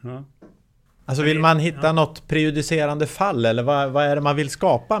Alvinsson. Ja. Alltså vill man hitta något prejudicerande fall, eller vad är det man vill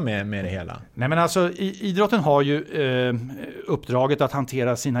skapa med det hela? Nej, men alltså idrotten har ju uppdraget att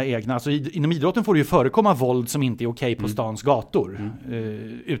hantera sina egna, alltså inom idrotten får det ju förekomma våld som inte är okej på stans gator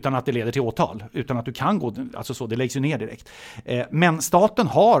utan att det leder till åtal, utan att du kan gå, alltså så, det läggs ju ner direkt. Men staten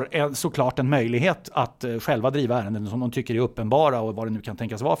har såklart en möjlighet att själva driva ärenden som de tycker är uppenbara och vad det nu kan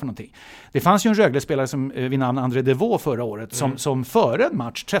tänkas vara för någonting. Det fanns ju en Rögle-spelare som vid namn André Devaux förra året som före en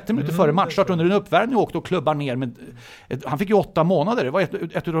match, 30 minuter före match, under en uppvärmning åkte och klubbar ner med... Han fick ju 8 månader. Det var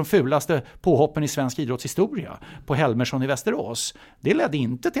ett av de fulaste påhoppen i svensk idrottshistoria på Helmersson i Västerås. Det ledde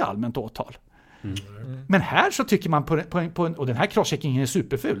inte till allmänt åtal. Men här så tycker man och den här crosscheckingen är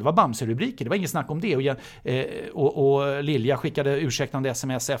superful. Det var Bamse-rubriker, det var inget snack om det. Och Lilja skickade ursäktande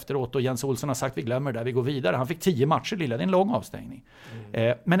sms efteråt och Jens Olsson har sagt vi glömmer det där, vi går vidare. Han fick 10 matcher, Lilja, det är en lång avstängning.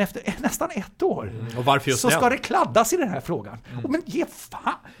 Men efter nästan 1 år och varför just så ska det kladdas i den här frågan. Men ge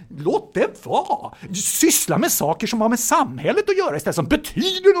fan, låt det vara. Syssla med saker som har med samhället att göra istället, som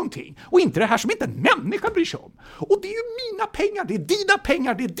betyder någonting. Och inte det här som inte en människa bryr sig om. Och det är ju mina pengar, det är dina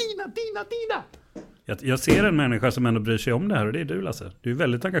pengar, det är dina. Jag ser en människa som ändå bryr sig om det här, och det är du, Lasse. Du är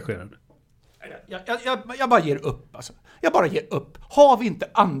väldigt engagerad. Jag bara ger upp. Alltså. Jag bara ger upp. Har vi inte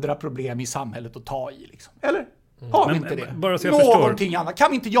andra problem i samhället att ta i? Liksom? Eller? Har vi inte det? Bara så jag förstår. Annat. Kan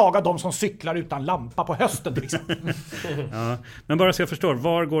vi inte jaga de som cyklar utan lampa på hösten till exempel? Ja, men bara så jag förstår,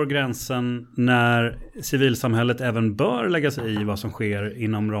 var går gränsen när civilsamhället även bör lägga sig i vad som sker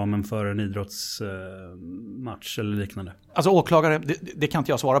inom ramen för en idrottsmatch eller liknande? Alltså åklagare, det kan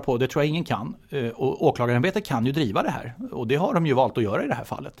inte jag svara på. Det tror jag ingen kan. Och åklagarämbetet kan ju driva det här. Och det har de ju valt att göra i det här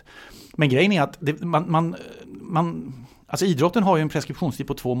fallet. Men grejen är att alltså idrotten har ju en preskriptionstid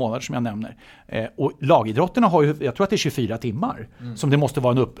på 2 månader som jag nämner. Och lagidrotterna har ju, jag tror att det är 24 timmar som det måste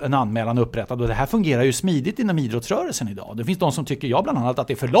vara en anmälan upprättad. Och det här fungerar ju smidigt inom idrottsrörelsen idag. Det finns de som tycker, jag bland annat, att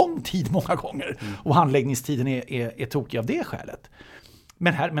det är för lång tid många gånger. Och handläggningstiden är tokig av det skälet.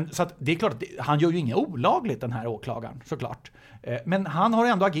 Men så att det är klart att han gör ju inga olagligt, den här åklagaren, såklart. Men han har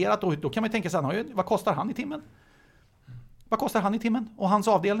ändå agerat, och då kan man tänka sig, vad kostar han i timmen? Vad kostar han i timmen? Och hans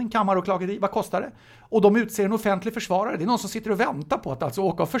avdelning, kammaråklageri, vad kostar det? Och de utser en offentlig försvarare. Det är någon som sitter och väntar på att alltså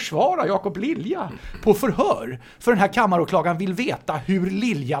åka och försvara Jakob Lilja på förhör. För den här kammaråklagaren vill veta hur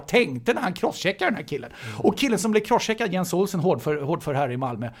Lilja tänkte när han crosscheckar den här killen. Och killen som blev crosscheckad, Jens Olsson, hårdför här i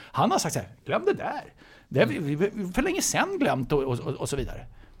Malmö, han har sagt så här, glöm det där. Det har vi för länge sedan glömt och så vidare.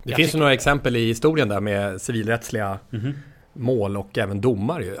 Det finns ju några exempel i historien där med civilrättsliga mål och även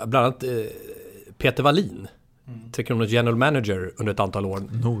domare. Bland annat Peter Wallin. Tycker hon general manager under ett antal år.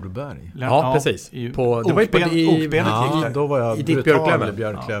 Norberg. Ja, precis. Det var då var jag i ditt brutal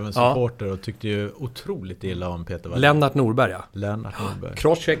Björklöven-supporter och tyckte ju otroligt illa om Peter Wallin. Lennart Norberg, ja. Lennart Norberg.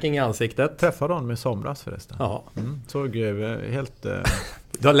 Crosschecking i ansiktet. Träffade honom i somras förresten. Ja. Såg helt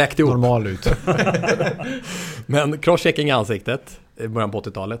Du har läckt ihop. normal ut. Men crosschecking i ansiktet i början på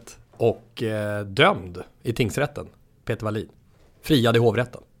 80-talet. Och dömd i tingsrätten. Peter Wallin. Friad i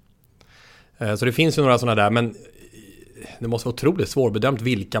hovrätten. Så det finns ju några sådana där, men det måste vara otroligt svårbedömt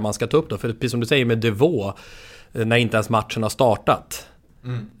vilka man ska ta upp då. För precis som du säger med Devaux, när inte ens matchen har startat,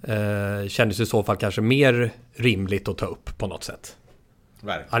 kändes i så fall kanske mer rimligt att ta upp på något sätt.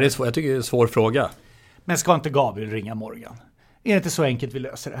 Ja, det är jag tycker det är en svår fråga. Men ska inte Gabriel ringa Morgan? Är det inte så enkelt vi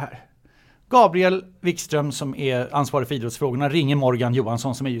löser det här? Gabriel Wikström som är ansvarig för idrottsfrågorna ringer Morgan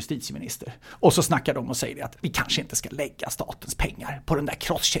Johansson som är justitieminister. Och så snackar de och säger det att vi kanske inte ska lägga statens pengar på den där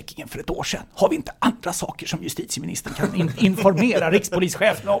crosscheckingen för ett år sedan. Har vi inte andra saker som justitieministern kan informera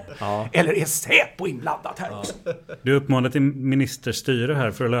rikspolischefen om? Ja. Eller är Säpo inblandat här också? Du uppmanar till ministerstyre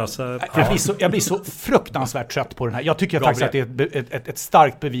här för att lösa... Jag blir så fruktansvärt trött på den här. Jag tycker faktiskt att det är ett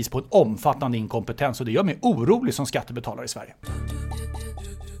starkt bevis på en omfattande inkompetens och det gör mig orolig som skattebetalare i Sverige.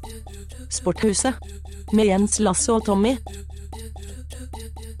 Sporthuset med Jens, Lasse och Tommy.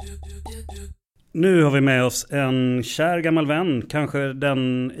 Nu har vi med oss en kär gammal vän, kanske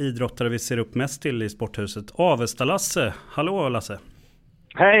den idrottare vi ser upp mest till i Sporthuset, Avesta-Lasse. Hallå Lasse.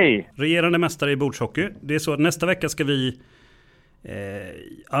 Hej! Regerande mästare i bordshockey. Det är så att nästa vecka ska vi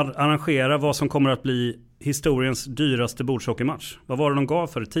arrangera vad som kommer att bli historiens dyraste bordshockeymatch. Vad var det de gav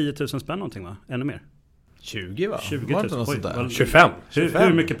för? 10 000 spänn någonting, va? Ännu mer? 20 va? 20 000. 25.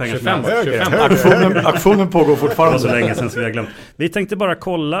 Hur mycket pengar 25. Aktionen pågår fortfarande. Så länge sedan så vi har glömt. Vi tänkte bara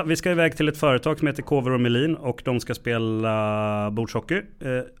kolla. Vi ska iväg till ett företag som heter Kover och Melin och de ska spela bordshockey.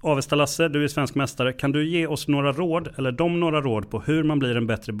 Avesta Lasse, du är svensk mästare. Kan du ge oss några råd, eller några råd på hur man blir en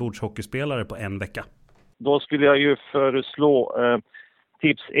bättre bordshockeyspelare på en vecka? Då skulle jag ju föreslå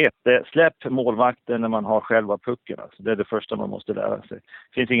tips 1. Släpp målvakten när man har själva pucken. Alltså, det är det första man måste lära sig.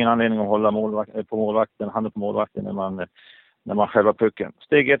 Det finns ingen anledning att hålla handen på målvakten när man själva pucken.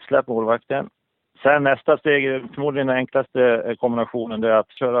 Steg 1, släpp målvakten. Sen nästa steg, förmodligen den enklaste kombinationen, det är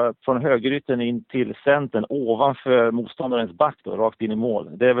att köra från högerytten in till centern ovanför motståndarens back då, rakt in i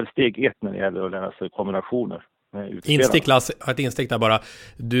mål. Det är väl steg 1 när det gäller att lära sig kombinationer. Ett instick där bara.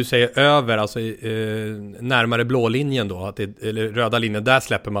 Du säger över, alltså närmare blå linjen då, eller röda linjen, där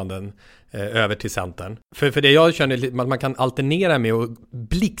släpper man den över till centern. För det jag känner att man kan alternera med att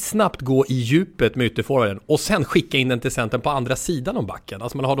blixtsnabbt gå i djupet med ytterforwarden och sen skicka in den till centern på andra sidan om backen.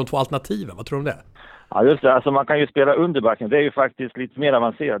 Alltså man har de två alternativen. Vad tror du om det? Ja just det, alltså man kan ju spela under backen. Det är ju faktiskt lite mer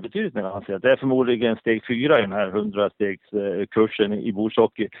avancerat, betydligt mer avancerat. Det är förmodligen steg 4 i den här 100-stegskursen i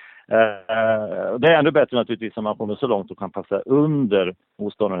bordshockey. Det är ännu bättre naturligtvis om man kommer så långt och kan passa under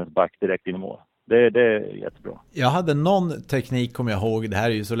motståndarens back direkt in i mål. Det är jättebra. Jag hade någon teknik, kommer jag ihåg, det här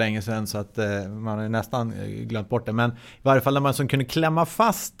är ju så länge sedan så att man har nästan glömt bort det, men i varje fall när man som kunde klämma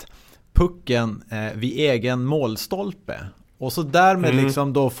fast pucken vid egen målstolpe och så därmed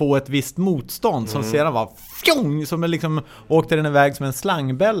liksom då få ett visst motstånd som sedan var fjong, som liksom åkte den iväg som en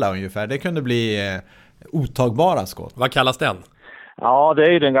slangbälla ungefär. Det kunde bli otagbara skott. Vad kallas den? Ja, det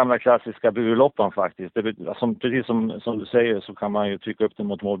är ju den gamla klassiska burloppan faktiskt. Precis som du säger så kan man ju trycka upp den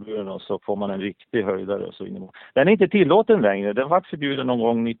mot målburen och så får man en riktig höjdare och så in i mål. Den är inte tillåten längre. Den var förbjuden någon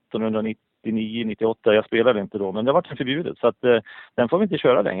gång 1999-98. Jag spelade inte då, men det var förbjudet. Så att den får vi inte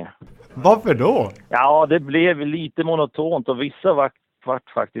köra längre. Varför då? Ja, det blev lite monotont och vissa vart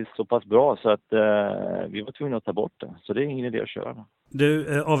faktiskt så pass bra så att vi var tvungna att ta bort den. Så det är ingen idé att köra.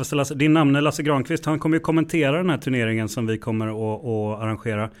 Du, Avesta Lasse, din namn är Lasse Granqvist. Han kommer ju kommentera den här turneringen som vi kommer att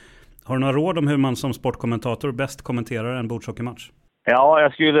arrangera. Har du några råd om hur man som sportkommentator bäst kommenterar en bordshockeymatch? Ja,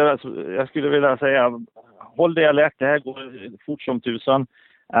 jag skulle vilja säga håll det alert, det här går fort som tusan.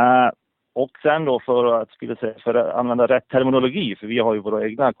 Och sen då för att använda rätt terminologi, för vi har ju våra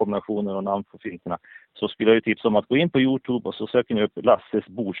egna kombinationer och namn på finterna, så skulle jag ju tipsa om att gå in på YouTube och så söker ni upp Lasses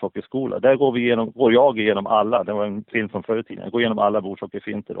bordshockeyskola. Där går jag igenom alla, det var en film från förr i tiden, jag går igenom alla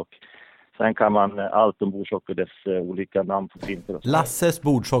bordshockeyfinter och sen kan man allt om bordshockey, dess olika namn på finter. Lasses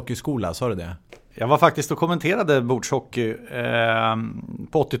bordshockeyskola, sa du det? Jag var faktiskt och kommenterade bordshockey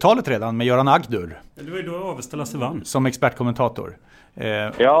på 80-talet redan med Göran Agdur. Det var ju då Avesta Lasse vann. Som expertkommentator.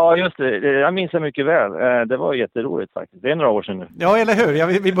 Ja, just det. Jag minns det mycket väl. Det var jätteroligt faktiskt. Det är några år sedan nu. Ja, eller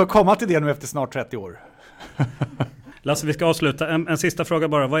hur? Vi bör komma till det nu efter snart 30 år. Lasse, vi ska avsluta. En sista fråga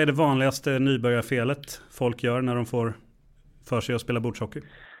bara. Vad är det vanligaste nybörjarfelet folk gör när de får för sig att spela bordshockey?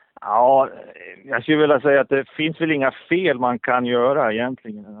 Ja, jag skulle vilja säga att det finns väl inga fel man kan göra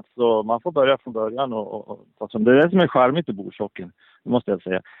egentligen. Alltså, man får börja från början och det är det som är charmigt i bordshockeyn, måste jag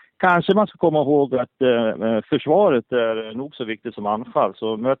säga. Kanske man ska komma ihåg att försvaret är nog så viktigt som anfall.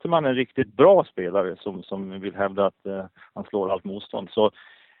 Så möter man en riktigt bra spelare som vill hävda att han slår allt motstånd. Så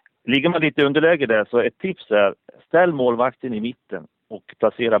ligger man lite i underläge där, så ett tips är ställ målvakten i mitten och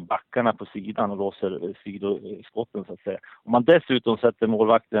placera backarna på sidan och låser sidoskotten så att säga. Om man dessutom sätter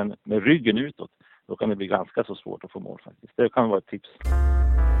målvakten med ryggen utåt, då kan det bli ganska så svårt att få mål faktiskt. Det kan vara ett tips.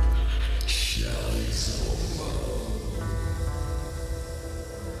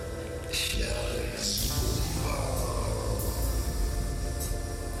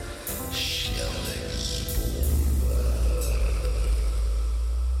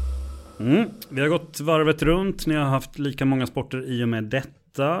 Vi har gått varvet runt. Ni har haft lika många sporter i och med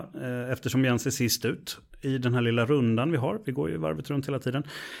detta, eftersom Jens är sist ut i den här lilla rundan vi har. Vi går ju varvet runt hela tiden.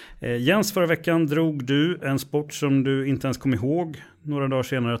 Jens, förra veckan drog du en sport som du inte ens kom ihåg några dagar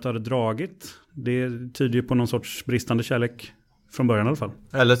senare att du hade dragit. Det tyder ju på någon sorts bristande kärlek från början i alla fall.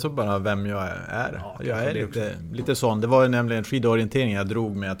 Eller så bara vem jag är. Ja, jag är lite sån. Det var ju nämligen skidorientering jag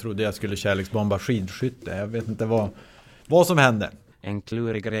drog med. Jag trodde jag skulle kärleksbomba skidskytte. Jag vet inte vad som hände. En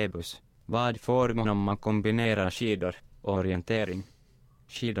klurig rebus. Vad får man om man kombinerar skidor och orientering?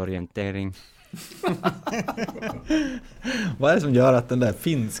 Skidorientering. Vad är det som gör att den där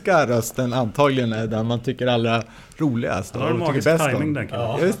finska rösten antagligen är den man tycker allra roligast? Ja, det är magisk timing den kan.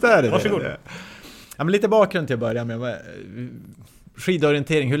 Ja, just det. Varsågod. Ja, men lite bakgrund till att börja med.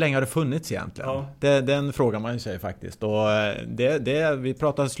 Skidorientering, hur länge har det funnits egentligen? Ja. Den frågar man sig faktiskt. Och vi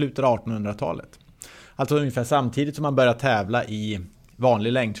pratar slutet av 1800-talet. Alltså ungefär samtidigt som man börjar tävla i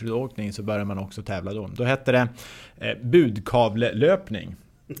vanlig längdskidåkning så börjar man också tävla då. Då hette det budkavlelöpning.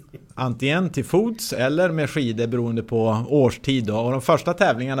 Antingen till fots eller med skidor beroende på årstid då. Och de första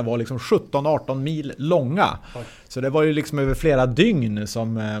tävlingarna var liksom 17-18 mil långa. Så det var ju liksom över flera dygn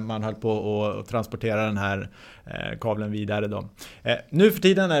som man höll på att transportera den här kabeln vidare då. Nu för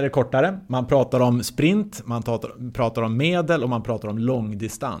tiden är det kortare. Man pratar om sprint, man pratar om medel och man pratar om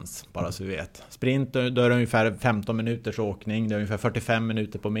långdistans, bara så vi vet. Sprint, då är det ungefär 15 minuters åkning, det är ungefär 45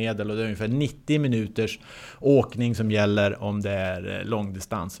 minuter på medel och det är ungefär 90 minuters åkning som gäller om det är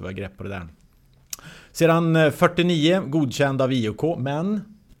långdistans. Så vi har grepp på det där. Sedan 49 godkänd av IOK, men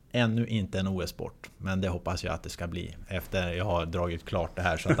ännu inte en OS-sport. Men det hoppas jag att det ska bli efter jag har dragit klart det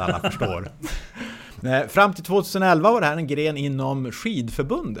här så att alla förstår. Fram till 2011 var det här en gren inom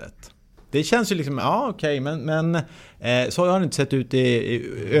skidförbundet. Det känns ju liksom, ja okej, men så har det inte sett ut i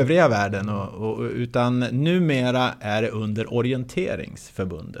övriga världen utan numera är det under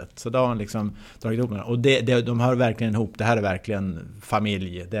orienteringsförbundet. Så då har han liksom dragit ihop det. Och de har verkligen ihop, det här är verkligen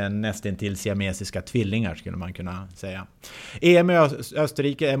familj. Det är nästan till siamesiska tvillingar skulle man kunna säga. EM i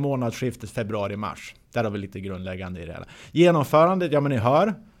Österrike är månadsskiftet februari-mars. Där har vi lite grundläggande i det hela. Genomförandet, ja men ni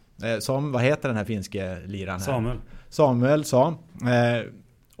hör, som, vad heter den här finske liran här? Samuel sa.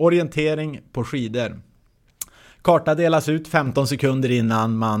 Orientering på skidor. Karta delas ut 15 sekunder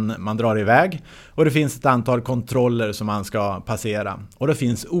innan man drar iväg. Och det finns ett antal kontroller som man ska passera. Och det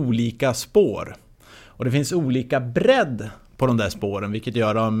finns olika spår. Och det finns olika bredd på de där spåren, vilket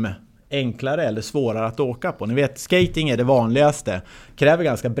gör dem enklare eller svårare att åka på. Ni vet, skating är det vanligaste. Kräver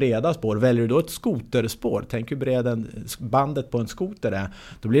ganska breda spår. Väljer du då ett skoterspår, tänk hur bred bandet på en skoter är,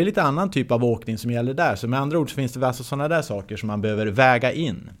 då blir det lite annan typ av åkning som gäller där. Så med andra ord så finns det alltså sådana där saker som man behöver väga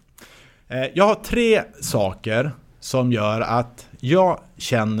in. Jag har 3 saker som gör att jag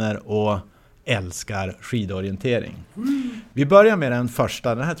känner och älskar skidorientering. Vi börjar med den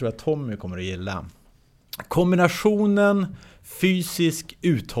första. Den här tror jag Tommy kommer att gilla. Kombinationen fysisk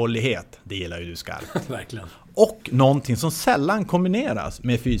uthållighet, det gillar ju du skarpt. Verkligen. Och någonting som sällan kombineras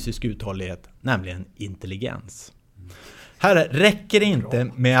med fysisk uthållighet, nämligen intelligens. Här räcker det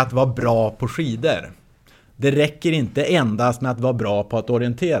inte med att vara bra på skidor. Det räcker inte endast med att vara bra på att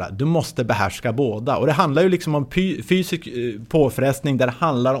orientera. Du måste behärska båda. Och det handlar ju liksom om fysisk påfrestning där det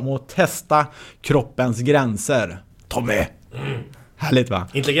handlar om att testa kroppens gränser. Tommy! Härligt va?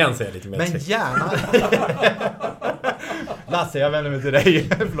 Intelligens är lite mer. Men gärna. Lasse, jag vänder mig till dig.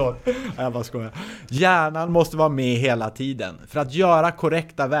 Förlåt. Jag bara skojar. Hjärnan måste vara med hela tiden. För att göra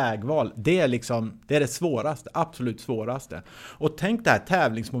korrekta vägval, det är det svåraste, absolut svåraste. Och tänk det här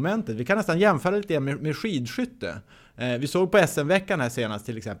tävlingsmomentet. Vi kan nästan jämföra lite med skidskytte. Vi såg på SM-veckan här senast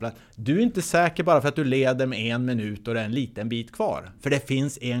till exempel att du är inte säker bara för att du leder med 1 minut och det är en liten bit kvar. För det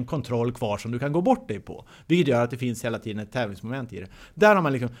finns en kontroll kvar som du kan gå bort dig på. Vilket gör att det finns hela tiden ett tävlingsmoment i det. Där har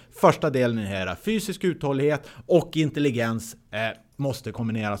man liksom första delen i det här. Fysisk uthållighet och intelligens måste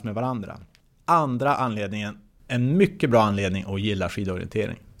kombineras med varandra. Andra anledningen, en mycket bra anledning att gilla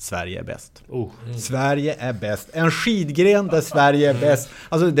skidorientering. Sverige är bäst. Sverige är bäst. En skidgren där Sverige är bäst.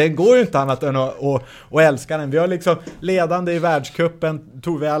 Alltså det går ju inte annat än att älska den. Vi har liksom ledande i världscupen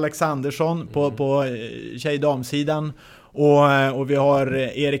Tove Alexandersson på tjej-damsidan. Och vi har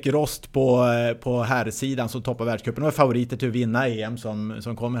Erik Rost på herrsidan som toppar världscupen och är favoriter till att vinna EM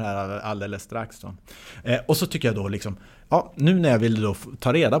som kommer här alldeles strax då. Och så tycker jag då liksom, nu när jag vill då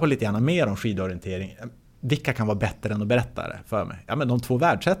ta reda på lite grann mer om skidorientering, vilka kan vara bättre än att berätta det för mig? Ja, men de 2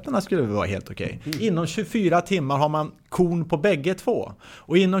 världsettorna skulle vara helt okej. Inom 24 timmar har man kon på bägge 2.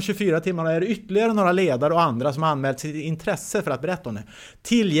 Och inom 24 timmar är det ytterligare några ledare och andra som har anmält sitt intresse för att berätta om det.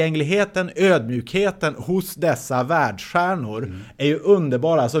 Tillgängligheten, ödmjukheten hos dessa världsstjärnor är ju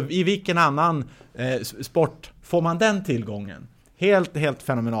underbara. Alltså i vilken annan sport får man den tillgången? Helt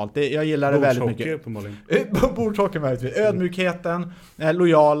fenomenalt. Jag gillar det väldigt mycket. Bordshockey möjligtvis. Ödmjukheten,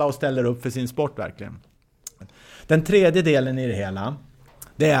 lojala och ställer upp för sin sport verkligen. Den tredje delen i det hela,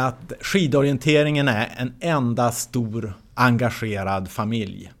 det är att skidorienteringen är en enda stor engagerad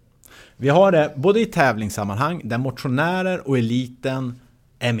familj. Vi har det både i tävlingssammanhang där motionärer och eliten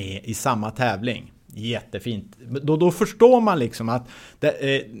är med i samma tävling. Jättefint. Då förstår man liksom att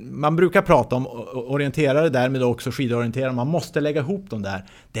man brukar prata om orienterare, därmed också skidorienterare. Man måste lägga ihop dem där.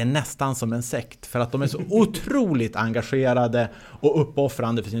 Det är nästan som en sekt för att de är så otroligt engagerade och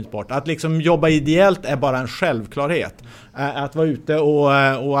uppoffrande för sin sport. Att liksom jobba ideellt är bara en självklarhet. Att vara ute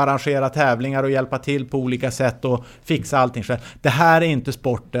och arrangera tävlingar och hjälpa till på olika sätt och fixa allting själv. Det här är inte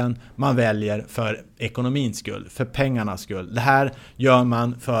sporten man väljer för ekonomins skull, för pengarnas skull. Det här gör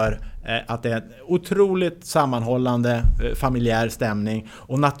man för att det är en otroligt sammanhållande familjär stämning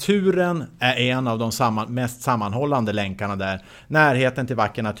och naturen är en av de mest sammanhållande länkarna där. Närheten till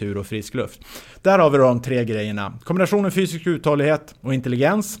vacker natur och frisk luft. Där har vi de 3 grejerna. Kombinationen fysisk uthållighet och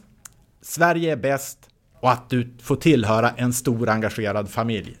intelligens. Sverige är bäst och att du får tillhöra en stor engagerad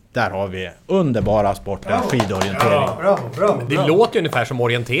familj. Där har vi underbara sporter, skidorientering. Bra. Det låter ju ungefär som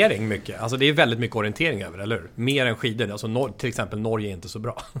orientering mycket. Alltså det är väldigt mycket orientering över, eller hur? Mer än skidor. Alltså till exempel Norge är inte så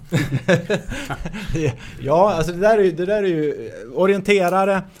bra. Ja, alltså det där är ju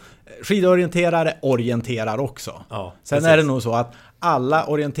orienterare. Skidorienterare orienterar också. Ja, sen är det nog så att alla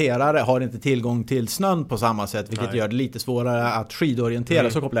orienterare har inte tillgång till snön på samma sätt, vilket gör det lite svårare att skidorientera.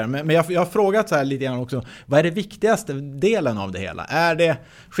 Så kopplar det. Men jag har frågat så här lite grann också, vad är det viktigaste delen av det hela? Är det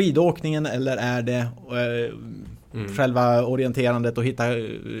skidåkningen eller är det själva orienterandet och hitta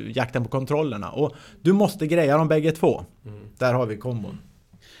jakten på kontrollerna? Och du måste greja dem bägge 2. Där har vi kombon.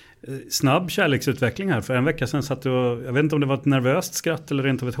 Snabb kärleksutveckling här. För en vecka sedan satt jag vet inte om det var ett nervöst skratt eller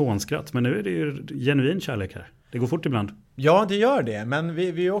rent av ett hånskratt, men nu är det ju genuin kärlek här. Det går fort ibland. Ja, det gör det. Men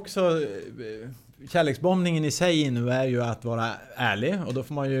vi också... Kärleksbombningen i sig nu är ju att vara ärlig. Och då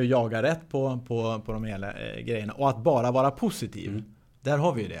får man ju jaga rätt på de hela grejerna. Och att bara vara positiv. Där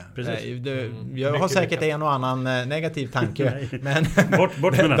har vi ju det. Jag har säkert en och annan negativ tanke. Men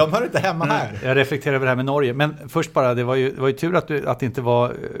bort med de har inte hemma här. Jag reflekterar över det här med Norge. Men först bara, det var ju tur att det inte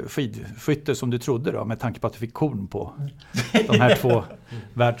var skidskytte som du trodde då. Med tanke på att du fick korn på de här 2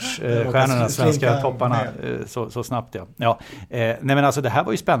 världsstjärnorna, svenska topparna så snabbt. Nej men alltså det här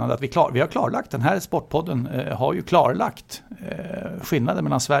var ju spännande att vi har klarlagt, den här sportpodden har ju klarlagt skillnaden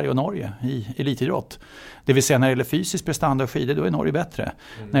mellan Sverige och Norge i elitidrott. Det vill säga när det gäller fysisk prestanda och skidor, då är Norge bättre.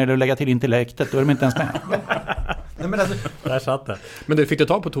 När det gäller att lägga till intellektet, då är de inte ens med. Nej, men alltså, där satt det. Men du, fick du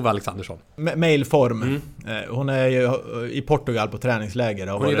tag på Tove Alexandersson? Mailform. Hon är ju i Portugal på träningsläger.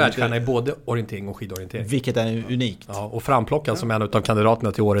 Hon är världsstjärna i både orientering och skidorientering. Vilket är unikt. Ja, och framplockas som en av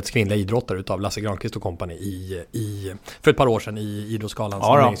kandidaterna till årets kvinnliga idrottare utav Lasse Granqvist och kompani för ett par år sedan i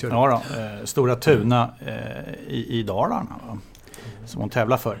Idrottsgalans. Stora Tuna i Dalarna, va? Som hon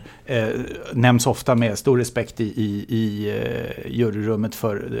tävlar för, nämns ofta med stor respekt i juryrummet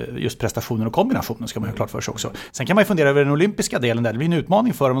för just prestationen och kombinationen, ska man ju klart för sig också. Sen kan man ju fundera över den olympiska delen där. Det blir en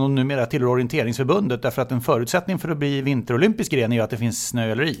utmaning för dem om de numera tillhör orienteringsförbundet, därför att en förutsättning för att bli vinterolympisk gren är ju att det finns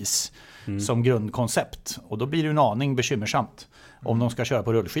snö eller is som grundkoncept. Och då blir det en aning bekymmersamt om de ska köra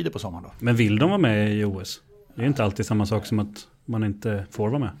på rullskidor på sommaren då. Men vill de vara med i OS? Det är inte alltid samma sak som att man inte får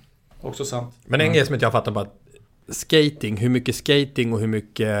vara med. Också sant. Men en grej som inte jag fattar bara, skating, hur mycket skating och hur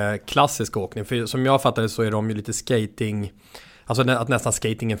mycket klassisk åkning? För som jag fattar det så är de ju lite skating, alltså att nästan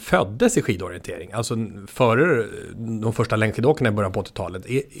skatingen föddes i skidorientering. Alltså före de första längdskidåkarna i början på 80-talet.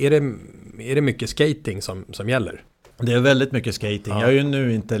 Är det mycket skating som gäller? Det är väldigt mycket skating. Jag är ju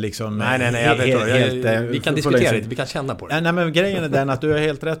nu inte liksom... Nej, jag vet. Vi kan diskutera det, vi kan känna på det. Nej, men grejen är den att du är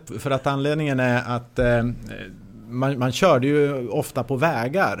helt rätt, för att anledningen är att... Man körde ju ofta på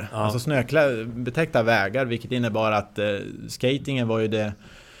vägar, alltså snöbetäckta vägar, vilket innebar att skatingen var ju det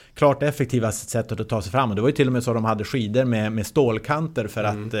klart effektivaste sättet att ta sig fram. Och det var ju till och med så att de hade skidor med stålkanter för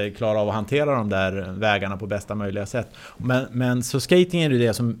att klara av att hantera de där vägarna på bästa möjliga sätt. Men så skating är ju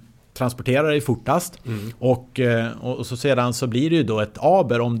det som transporterar dig fortast och så sedan så blir det ju då ett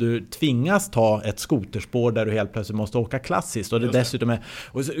aber om du tvingas ta ett skoterspår där du helt plötsligt måste åka klassiskt och det dessutom är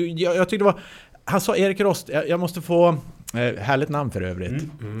och så, jag tyckte det var han sa Erik Rost, jag måste få härligt namn för övrigt.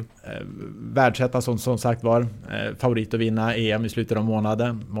 Världsetta som sagt var favorit att vinna EM i slutet av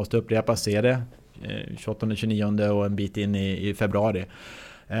månaden, måste upprepa se det 28-29 och en bit in i februari.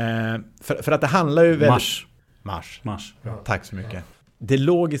 För att det handlar ju Mars. Ja. Tack så mycket. Det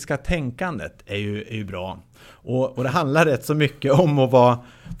logiska tänkandet är ju bra. Och det handlar rätt så mycket om att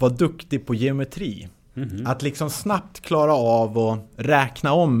vara duktig på geometri. Att liksom snabbt klara av att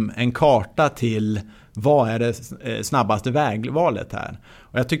räkna om en karta till vad är det snabbaste vägvalet här.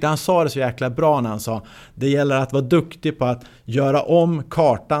 Och jag tyckte han sa det så jäkla bra när han sa det gäller att vara duktig på att göra om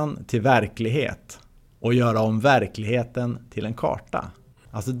kartan till verklighet och göra om verkligheten till en karta.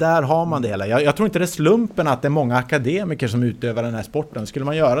 Alltså där har man det hela. Jag tror inte det är slumpen att det är många akademiker som utövar den här sporten. Skulle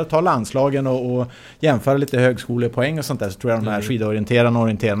man ta landslagen och jämföra lite högskolepoäng och sånt där så tror jag de här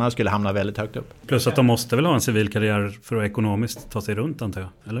skidorienterarna skulle hamna väldigt högt upp. Plus att de måste väl ha en civil karriär för att ekonomiskt ta sig runt antar jag,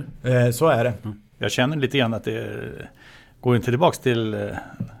 eller? Så är det. Jag känner lite grann att det går inte tillbaka till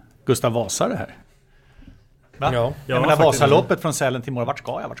Gustav Vasa det här. Ja, jag menar Vasaloppet från Sälen till Mora, vart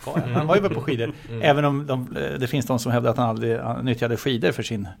ska jag? Han var ju på skidor. Även om det finns de som hävdar att han aldrig nyttjade skidor för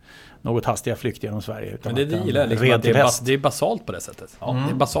sin något hastiga flykt genom Sverige. Men det gillar liksom att det är basalt på det sättet. Ja,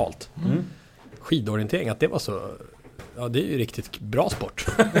 det är basalt. Skidorientering, att det var så... Ja, det är ju riktigt bra sport.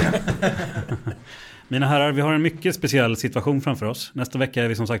 Mina herrar, vi har en mycket speciell situation framför oss. Nästa vecka är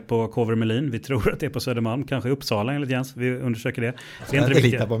vi som sagt på Cover Melin. Vi tror att det är på Södermalm, kanske i Uppsala enligt Jens. Vi undersöker det. Det är inte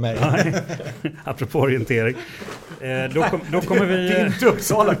lita på mig. Apropå orientering. Då kommer vi... Det är inte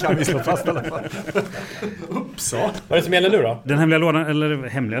Uppsala kan vi slå fast i alla fall. Uppsala. Vad är det som gäller nu då? Den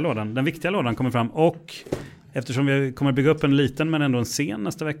hemliga lådan, den viktiga lådan kommer fram och... Eftersom vi kommer bygga upp en liten men ändå en scen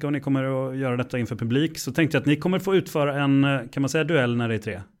nästa vecka och ni kommer att göra detta inför publik så tänkte jag att ni kommer få utföra en, kan man säga duell när det är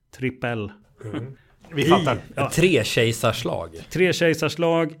 3? Trippel. Vi fattar. 3 kejsarslag. 3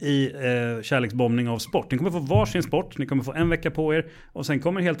 kejsarslag i kärleksbombning av sport. Ni kommer få varsin sport, ni kommer få en vecka på er och sen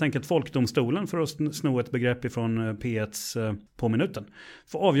kommer helt enkelt Folkdomstolen för att sno ett begrepp ifrån P1s på minuten.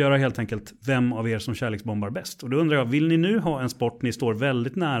 Få avgöra helt enkelt vem av er som kärleksbombar bäst. Och då undrar jag, vill ni nu ha en sport ni står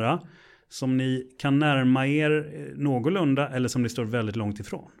väldigt nära som ni kan närma er någorlunda eller som ni står väldigt långt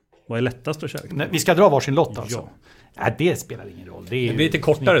ifrån? Vad är lättast att kärlek? Vi ska dra varsin lott alltså? Ja. Nej, det spelar ingen roll. Det blir lite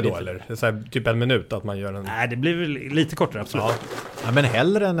kortare då eller? Det är så här, typ en minut att man gör en... Nej, det blir väl lite kortare, absolut. Ja, men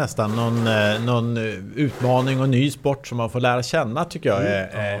hellre nästan någon utmaning och ny sport som man får lära känna tycker jag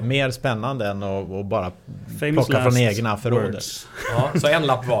är mer spännande än att bara plocka från egna förrådet. Ja, så en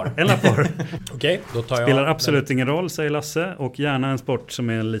lapp var. Okej, då tar jag... Spelar absolut ingen roll, säger Lasse. Och gärna en sport som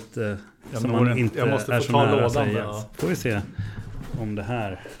är lite... som man inte jag måste är få så ta nära lådan. sig. Ja. Får vi se om det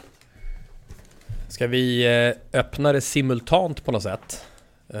här... Ska vi öppna det simultant på något sätt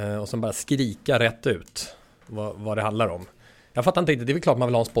och sen bara skrika rätt ut vad det handlar om. Jag fattar inte riktigt, det är väl klart man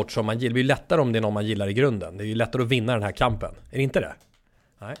vill ha en sport som man gillar. Det blir lättare om det är någon man gillar i grunden. Det är ju lättare att vinna den här kampen. Är det inte det?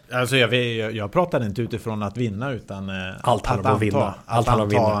 Nej. Alltså jag pratade inte utifrån att vinna utan allt handlar om att vinna. Allt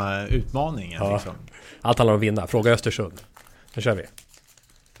handlar om att anta utmaningen. Ja. Liksom. Allt handlar om att vinna. Fråga Östersund. Nu kör vi.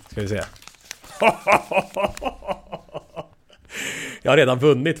 Ska vi se. Jag har redan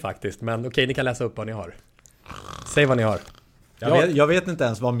vunnit faktiskt, men okej, ni kan läsa upp vad ni har. Säg vad ni har. Jag vet inte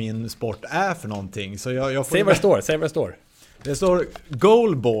ens vad min sport är för någonting. Så jag får säg vad det står. Det står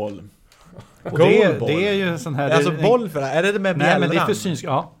goalball. Det är ju en sån här... Alltså boll för det här. Är det med bjällran? Nej, men det är för synsk...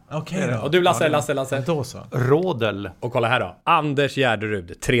 Ja. Okej då. Och du Lasse. Då så. Rådel. Och kolla här då. Anders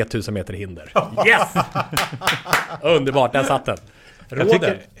Gärderud, 3000 meter hinder. Yes! Underbart, där satt den.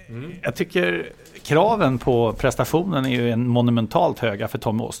 Rådel. Jag tycker kraven på prestationen är ju en monumentalt höga för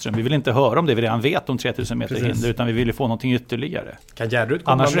Tom Åström. Vi vill inte höra om det vi redan vet om 3000 meter hinder, utan vi vill ju få någonting ytterligare. Kan Gärderud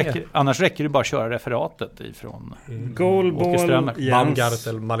komma annars räcker det bara att köra referatet ifrån Goalball,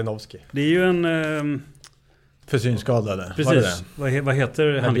 Baumgartel, Malinowski. Det är ju en... för synskadade. Precis. Vad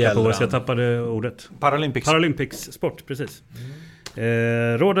heter handikapp-OS? Jag tappade ordet. Paralympics sport, precis.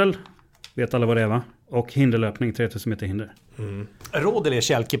 Rådel, vet alla vad det är va? Och hinderlöpning, 3000 meter hinder. Rådel är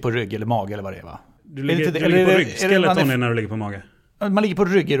kälke på rygg eller mage eller vad det är va? Du ligger på rygg. Skeleton är när du ligger på mage. Man ligger på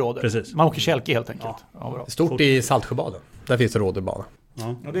rygg i rådel. Precis. Man åker kälke helt enkelt. Ja, stort i Saltsjöbaden. Där finns det rådelbana.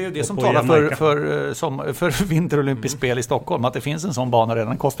 Ja. Och det är det som talar för vinterolympiskt spel i Stockholm. Att det finns en sån bana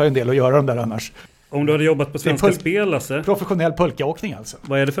redan. Det kostar ju en del att göra dem där annars. Om du hade jobbat på Svenska Spel, Lasse. Professionell pulkaåkning alltså.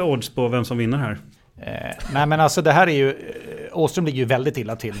 Vad är det för odds på vem som vinner här? Nej men alltså det här är ju Åström ligger ju väldigt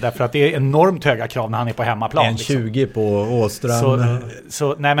illa till därför att det är enormt höga krav när han är på hemmaplan. 1,20 på Åström.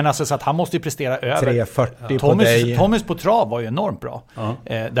 Så nej, men alltså, så att han måste ju prestera över. 3,40 på dig. Thomas på trav var ju enormt bra.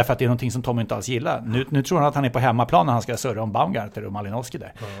 Därför att det är någonting som Tommy inte alls gillar. Nu tror han att han är på hemmaplan när han ska surra om Baumgartner och Malinowski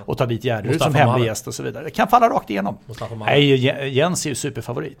där. Och ta dit Järryd som hemlig gäst och så vidare. Det kan falla rakt igenom. Nej, Jens är ju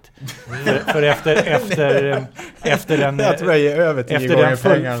superfavorit. För efter den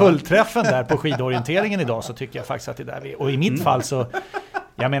fullträffen där på skidorienteringen idag så tycker jag faktiskt att det där är. Och i mitt fall så,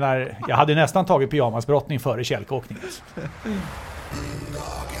 jag menar, jag hade nästan tagit pyjamasbrottning före kälkåkningen.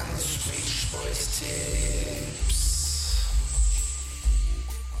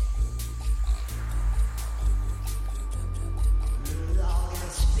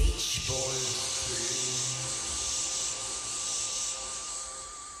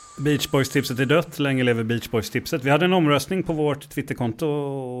 Beach Boys-tipset är dött. Länge lever Beach Boys-tipset. Vi hade en omröstning på vårt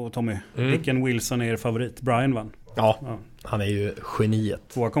Twitterkonto, Tommy. Vilken Wilson är er favorit? Brian vann. Ja, han är ju geniet.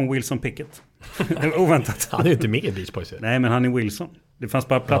 Tvåa kom Wilson Pickett. Oväntat. Han är ju inte med i Beach Boys. Nej, men han är Wilson. Det fanns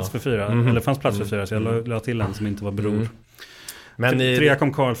bara plats för 4. Eller det fanns plats för 4, så jag la till en som inte var bror. Men 3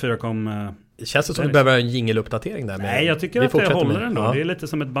 kom Carl, 4 kom... Känns det som du behöver en jingeluppdatering där? Nej, jag tycker att det håller ändå. Ja. Det är lite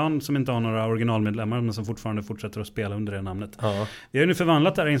som ett band som inte har några originalmedlemmar men som fortfarande fortsätter att spela under det namnet. Ja. Vi har ju nu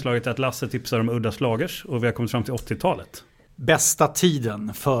förvandlat det här inslaget till att Lasse tipsar om udda slagers och vi har kommit fram till 80-talet. Bästa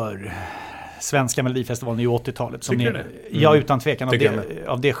tiden för svenska Melodifestivalen är ju 80-talet. Som tycker du det? Ja, utan tvekan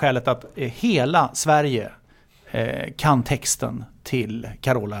av det skälet att hela Sverige kan texten till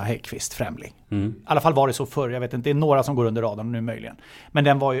Carola Häggkvist Främling. I alla fall var det så förr, jag vet inte, det är några som går under radarn nu möjligen. Men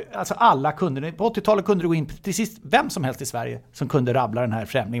den var ju, alltså alla kunde, på 80-talet kunde du gå in till sist, vem som helst i Sverige som kunde rabbla den här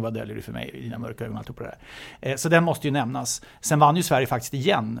Främling, vad döljer du för mig i dina mörka ögon, allt på det där. Så den måste ju nämnas. Sen vann ju Sverige faktiskt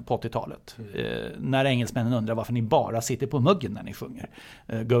igen på 80-talet. När engelsmännen undrar varför ni bara sitter på muggen när ni sjunger.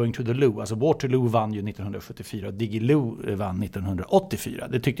 Going to the Loo, alltså Waterloo vann ju 1974 och Diggiloo vann 1984.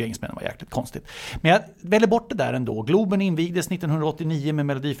 Det tyckte engelsmännen var jäkligt konstigt. Men jag väljer bort det där ändå. Globen invigdes 1989 med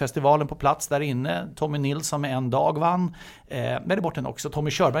Melodifestivalen på plats där inne. Tommy Nilsson med En dag vann. Väljer bort den också.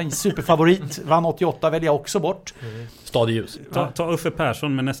 Tommy Körberg, en superfavorit, vann 88, väljer jag också bort. Stadig ljus. Ta Uffe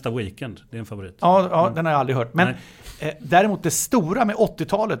Persson med Nästa weekend. Det är en favorit. Ja, den har jag aldrig hört. Men däremot det stora med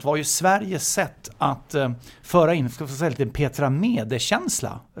 80-talet var ju Sveriges sätt att föra in lite Petra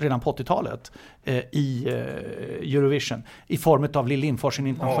Mede-känsla redan på 80-talet i Eurovision i form av Lill Lindfors i den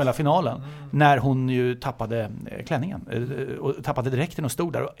internationella finalen när hon ju tappade klänningen och tappade dräkten och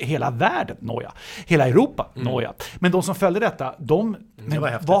stod där och hela världen noja, hela Europa noja. Men de som följde detta,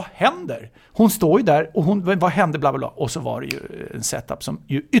 vad händer? Hon står ju där och vad hände bla bla bla, och så var det ju en setup som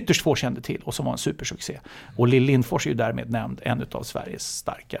ju ytterst få kände till och som var en supersuccé. Och Lill Lindfors är ju därmed nämnd en av Sveriges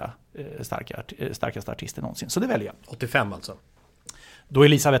starkaste artister någonsin. Så det väljer jag. 85 alltså. Då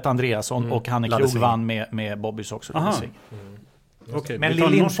Elisabeth Andreasson och Hanne Krog vann med Bobbys också. Okay, men Lill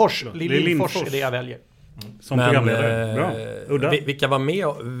Lindfors är det jag väljer. Som programledare. Bra. Udda. Vilka var med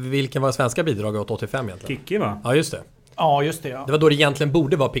och vilken var svenska bidrag åt 85 egentligen? Kikki, va? Ja, just det. Ja, just det. Ja. Det var då det egentligen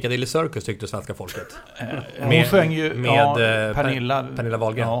borde vara Piccadilly Circus, tyckte svenska folket. Hon sjöng ju med Pernilla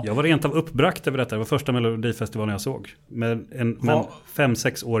Wahlgren. Ja. Jag var rent av uppbrakt över detta. Det var första Melodifestivalen jag såg. Med en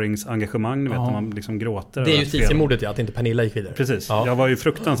 5-6-årings engagemang, ni vet, när man liksom gråter. Det är justitiemordet, att inte Pernilla gick vidare. Precis. Ja. Jag var ju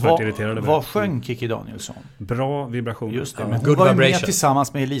fruktansvärt irriterad över det. Vad sjöng Kikki Danielsson? Bra vibration. Just det. Hon var ju med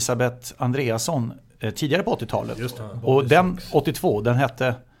tillsammans med Elisabeth Andreasson tidigare på 80-talet. Just det. Och den 82, den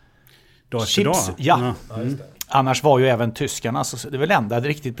hette Chips. Ja. Annars var ju även tyskarna, så det är väl enda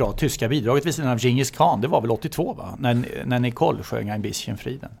riktigt bra tyska bidraget vid sidan av Genghis Khan, det var väl 82 va? När Nicole sjöng Ein bisschen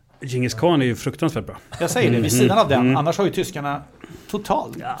Frieden. Genghis Khan är ju fruktansvärt bra. Jag säger det, vid sidan av den, annars har ju tyskarna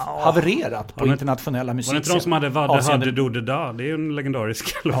totalt havererat på internationella musik. Var det inte de som hade Vadde hade Dode da? Det är ju en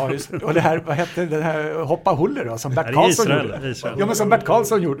legendarisk låt. Och det här, vad hette det här Hoppa Huller då, som Bert Karlsson gjorde? Ja, men som Bert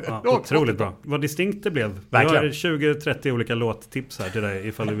Karlsson gjorde. Ja, otroligt bra. Vad distinkt det blev. Vi har 20-30 olika låttips här till dig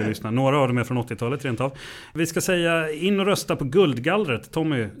ifall du vill lyssna. Några av dem är från 80-talet rent av. Vi ska säga in och rösta på Guldgallret.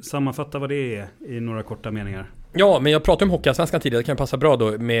 Tommy, sammanfatta vad det är i några korta meningar. Ja, men jag pratade om Hockeyallsvenskan tidigare. Det kan passa bra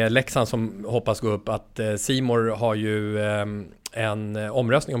då med Leksand som hoppas gå upp. Att Simor har ju en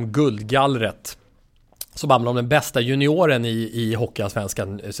omröstning om Guldgallret som handlar om den bästa junioren i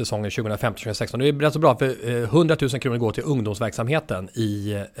Hockeyallsvenskan säsongen 2015-2016. Det är rätt så bra, för 100 000 kronor går till ungdomsverksamheten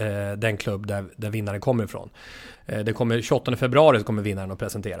i den klubb där vinnaren kommer ifrån. Det kommer 28 februari så kommer vinnaren att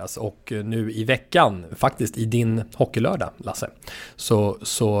presenteras, och nu i veckan, faktiskt i din hockeylördag, Lasse,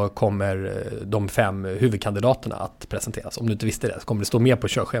 så kommer de 5 huvudkandidaterna att presenteras. Om du inte visste det så kommer det stå med på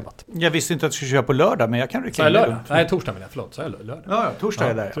körschemat. Jag visste inte att jag skulle köra på lördag, men jag kan reklamera. Nej, torsdag menar jag, förlåt. Så är lördag. Ja, torsdag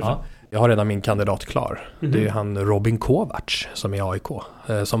är det. Ja. Jag har redan min kandidat klar. Det är han Robin Kovacs som är AIK.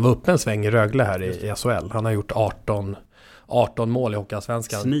 Som var uppe en sväng i Rögle här i SHL. Han har gjort 18 mål i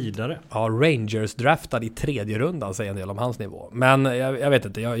Hockeyallsvenskan. Snidare. Ja, Rangers draftad i 3:e rundan, säger en del om hans nivå. Men jag vet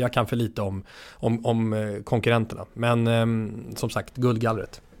inte, jag kan för lite om konkurrenterna. Men som sagt,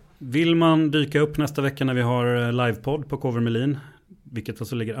 guldgallret. Vill man dyka upp nästa vecka när vi har livepodd på Cover Melin, vilket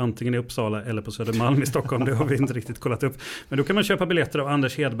alltså ligger antingen i Uppsala eller på Södermalm i Stockholm, det har vi inte riktigt kollat upp. Men då kan man köpa biljetter av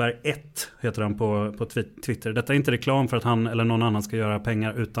Anders Hedberg 1, heter han på Twitter. Detta är inte reklam för att han eller någon annan ska göra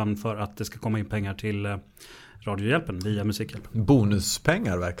pengar, utan för att det ska komma in pengar till Radiohjälpen via Musikhjälpen.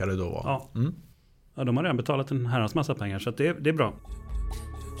 Bonuspengar verkar det då vara. Ja. Ja, de har redan betalat en herrans massa pengar, så att det är bra.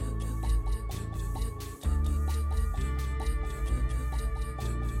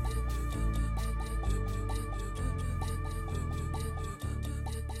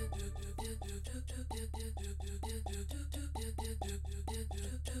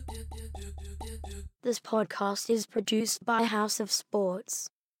 This podcast is produced by House of Sports.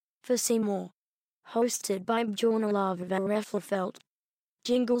 For Seymour. Hosted by Bjorn Olav van Reflefelt.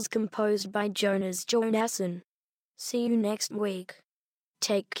 Jingles composed by Jonas Jonasson. See you next week.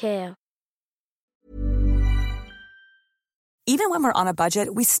 Take care. Even when we're on a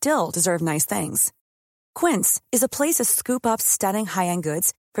budget, we still deserve nice things. Quince is a place to scoop up stunning high-end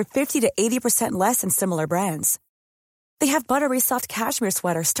goods for 50 to 80% less than similar brands. They have buttery soft cashmere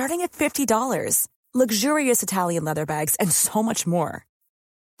sweaters starting at $50, luxurious Italian leather bags, and so much more.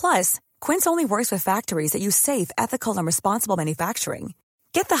 Plus, Quince only works with factories that use safe, ethical, and responsible manufacturing.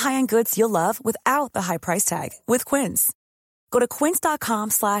 Get the high-end goods you'll love without the high price tag with Quince. Go to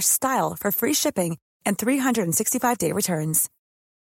quince.com/style for free shipping and 365-day returns.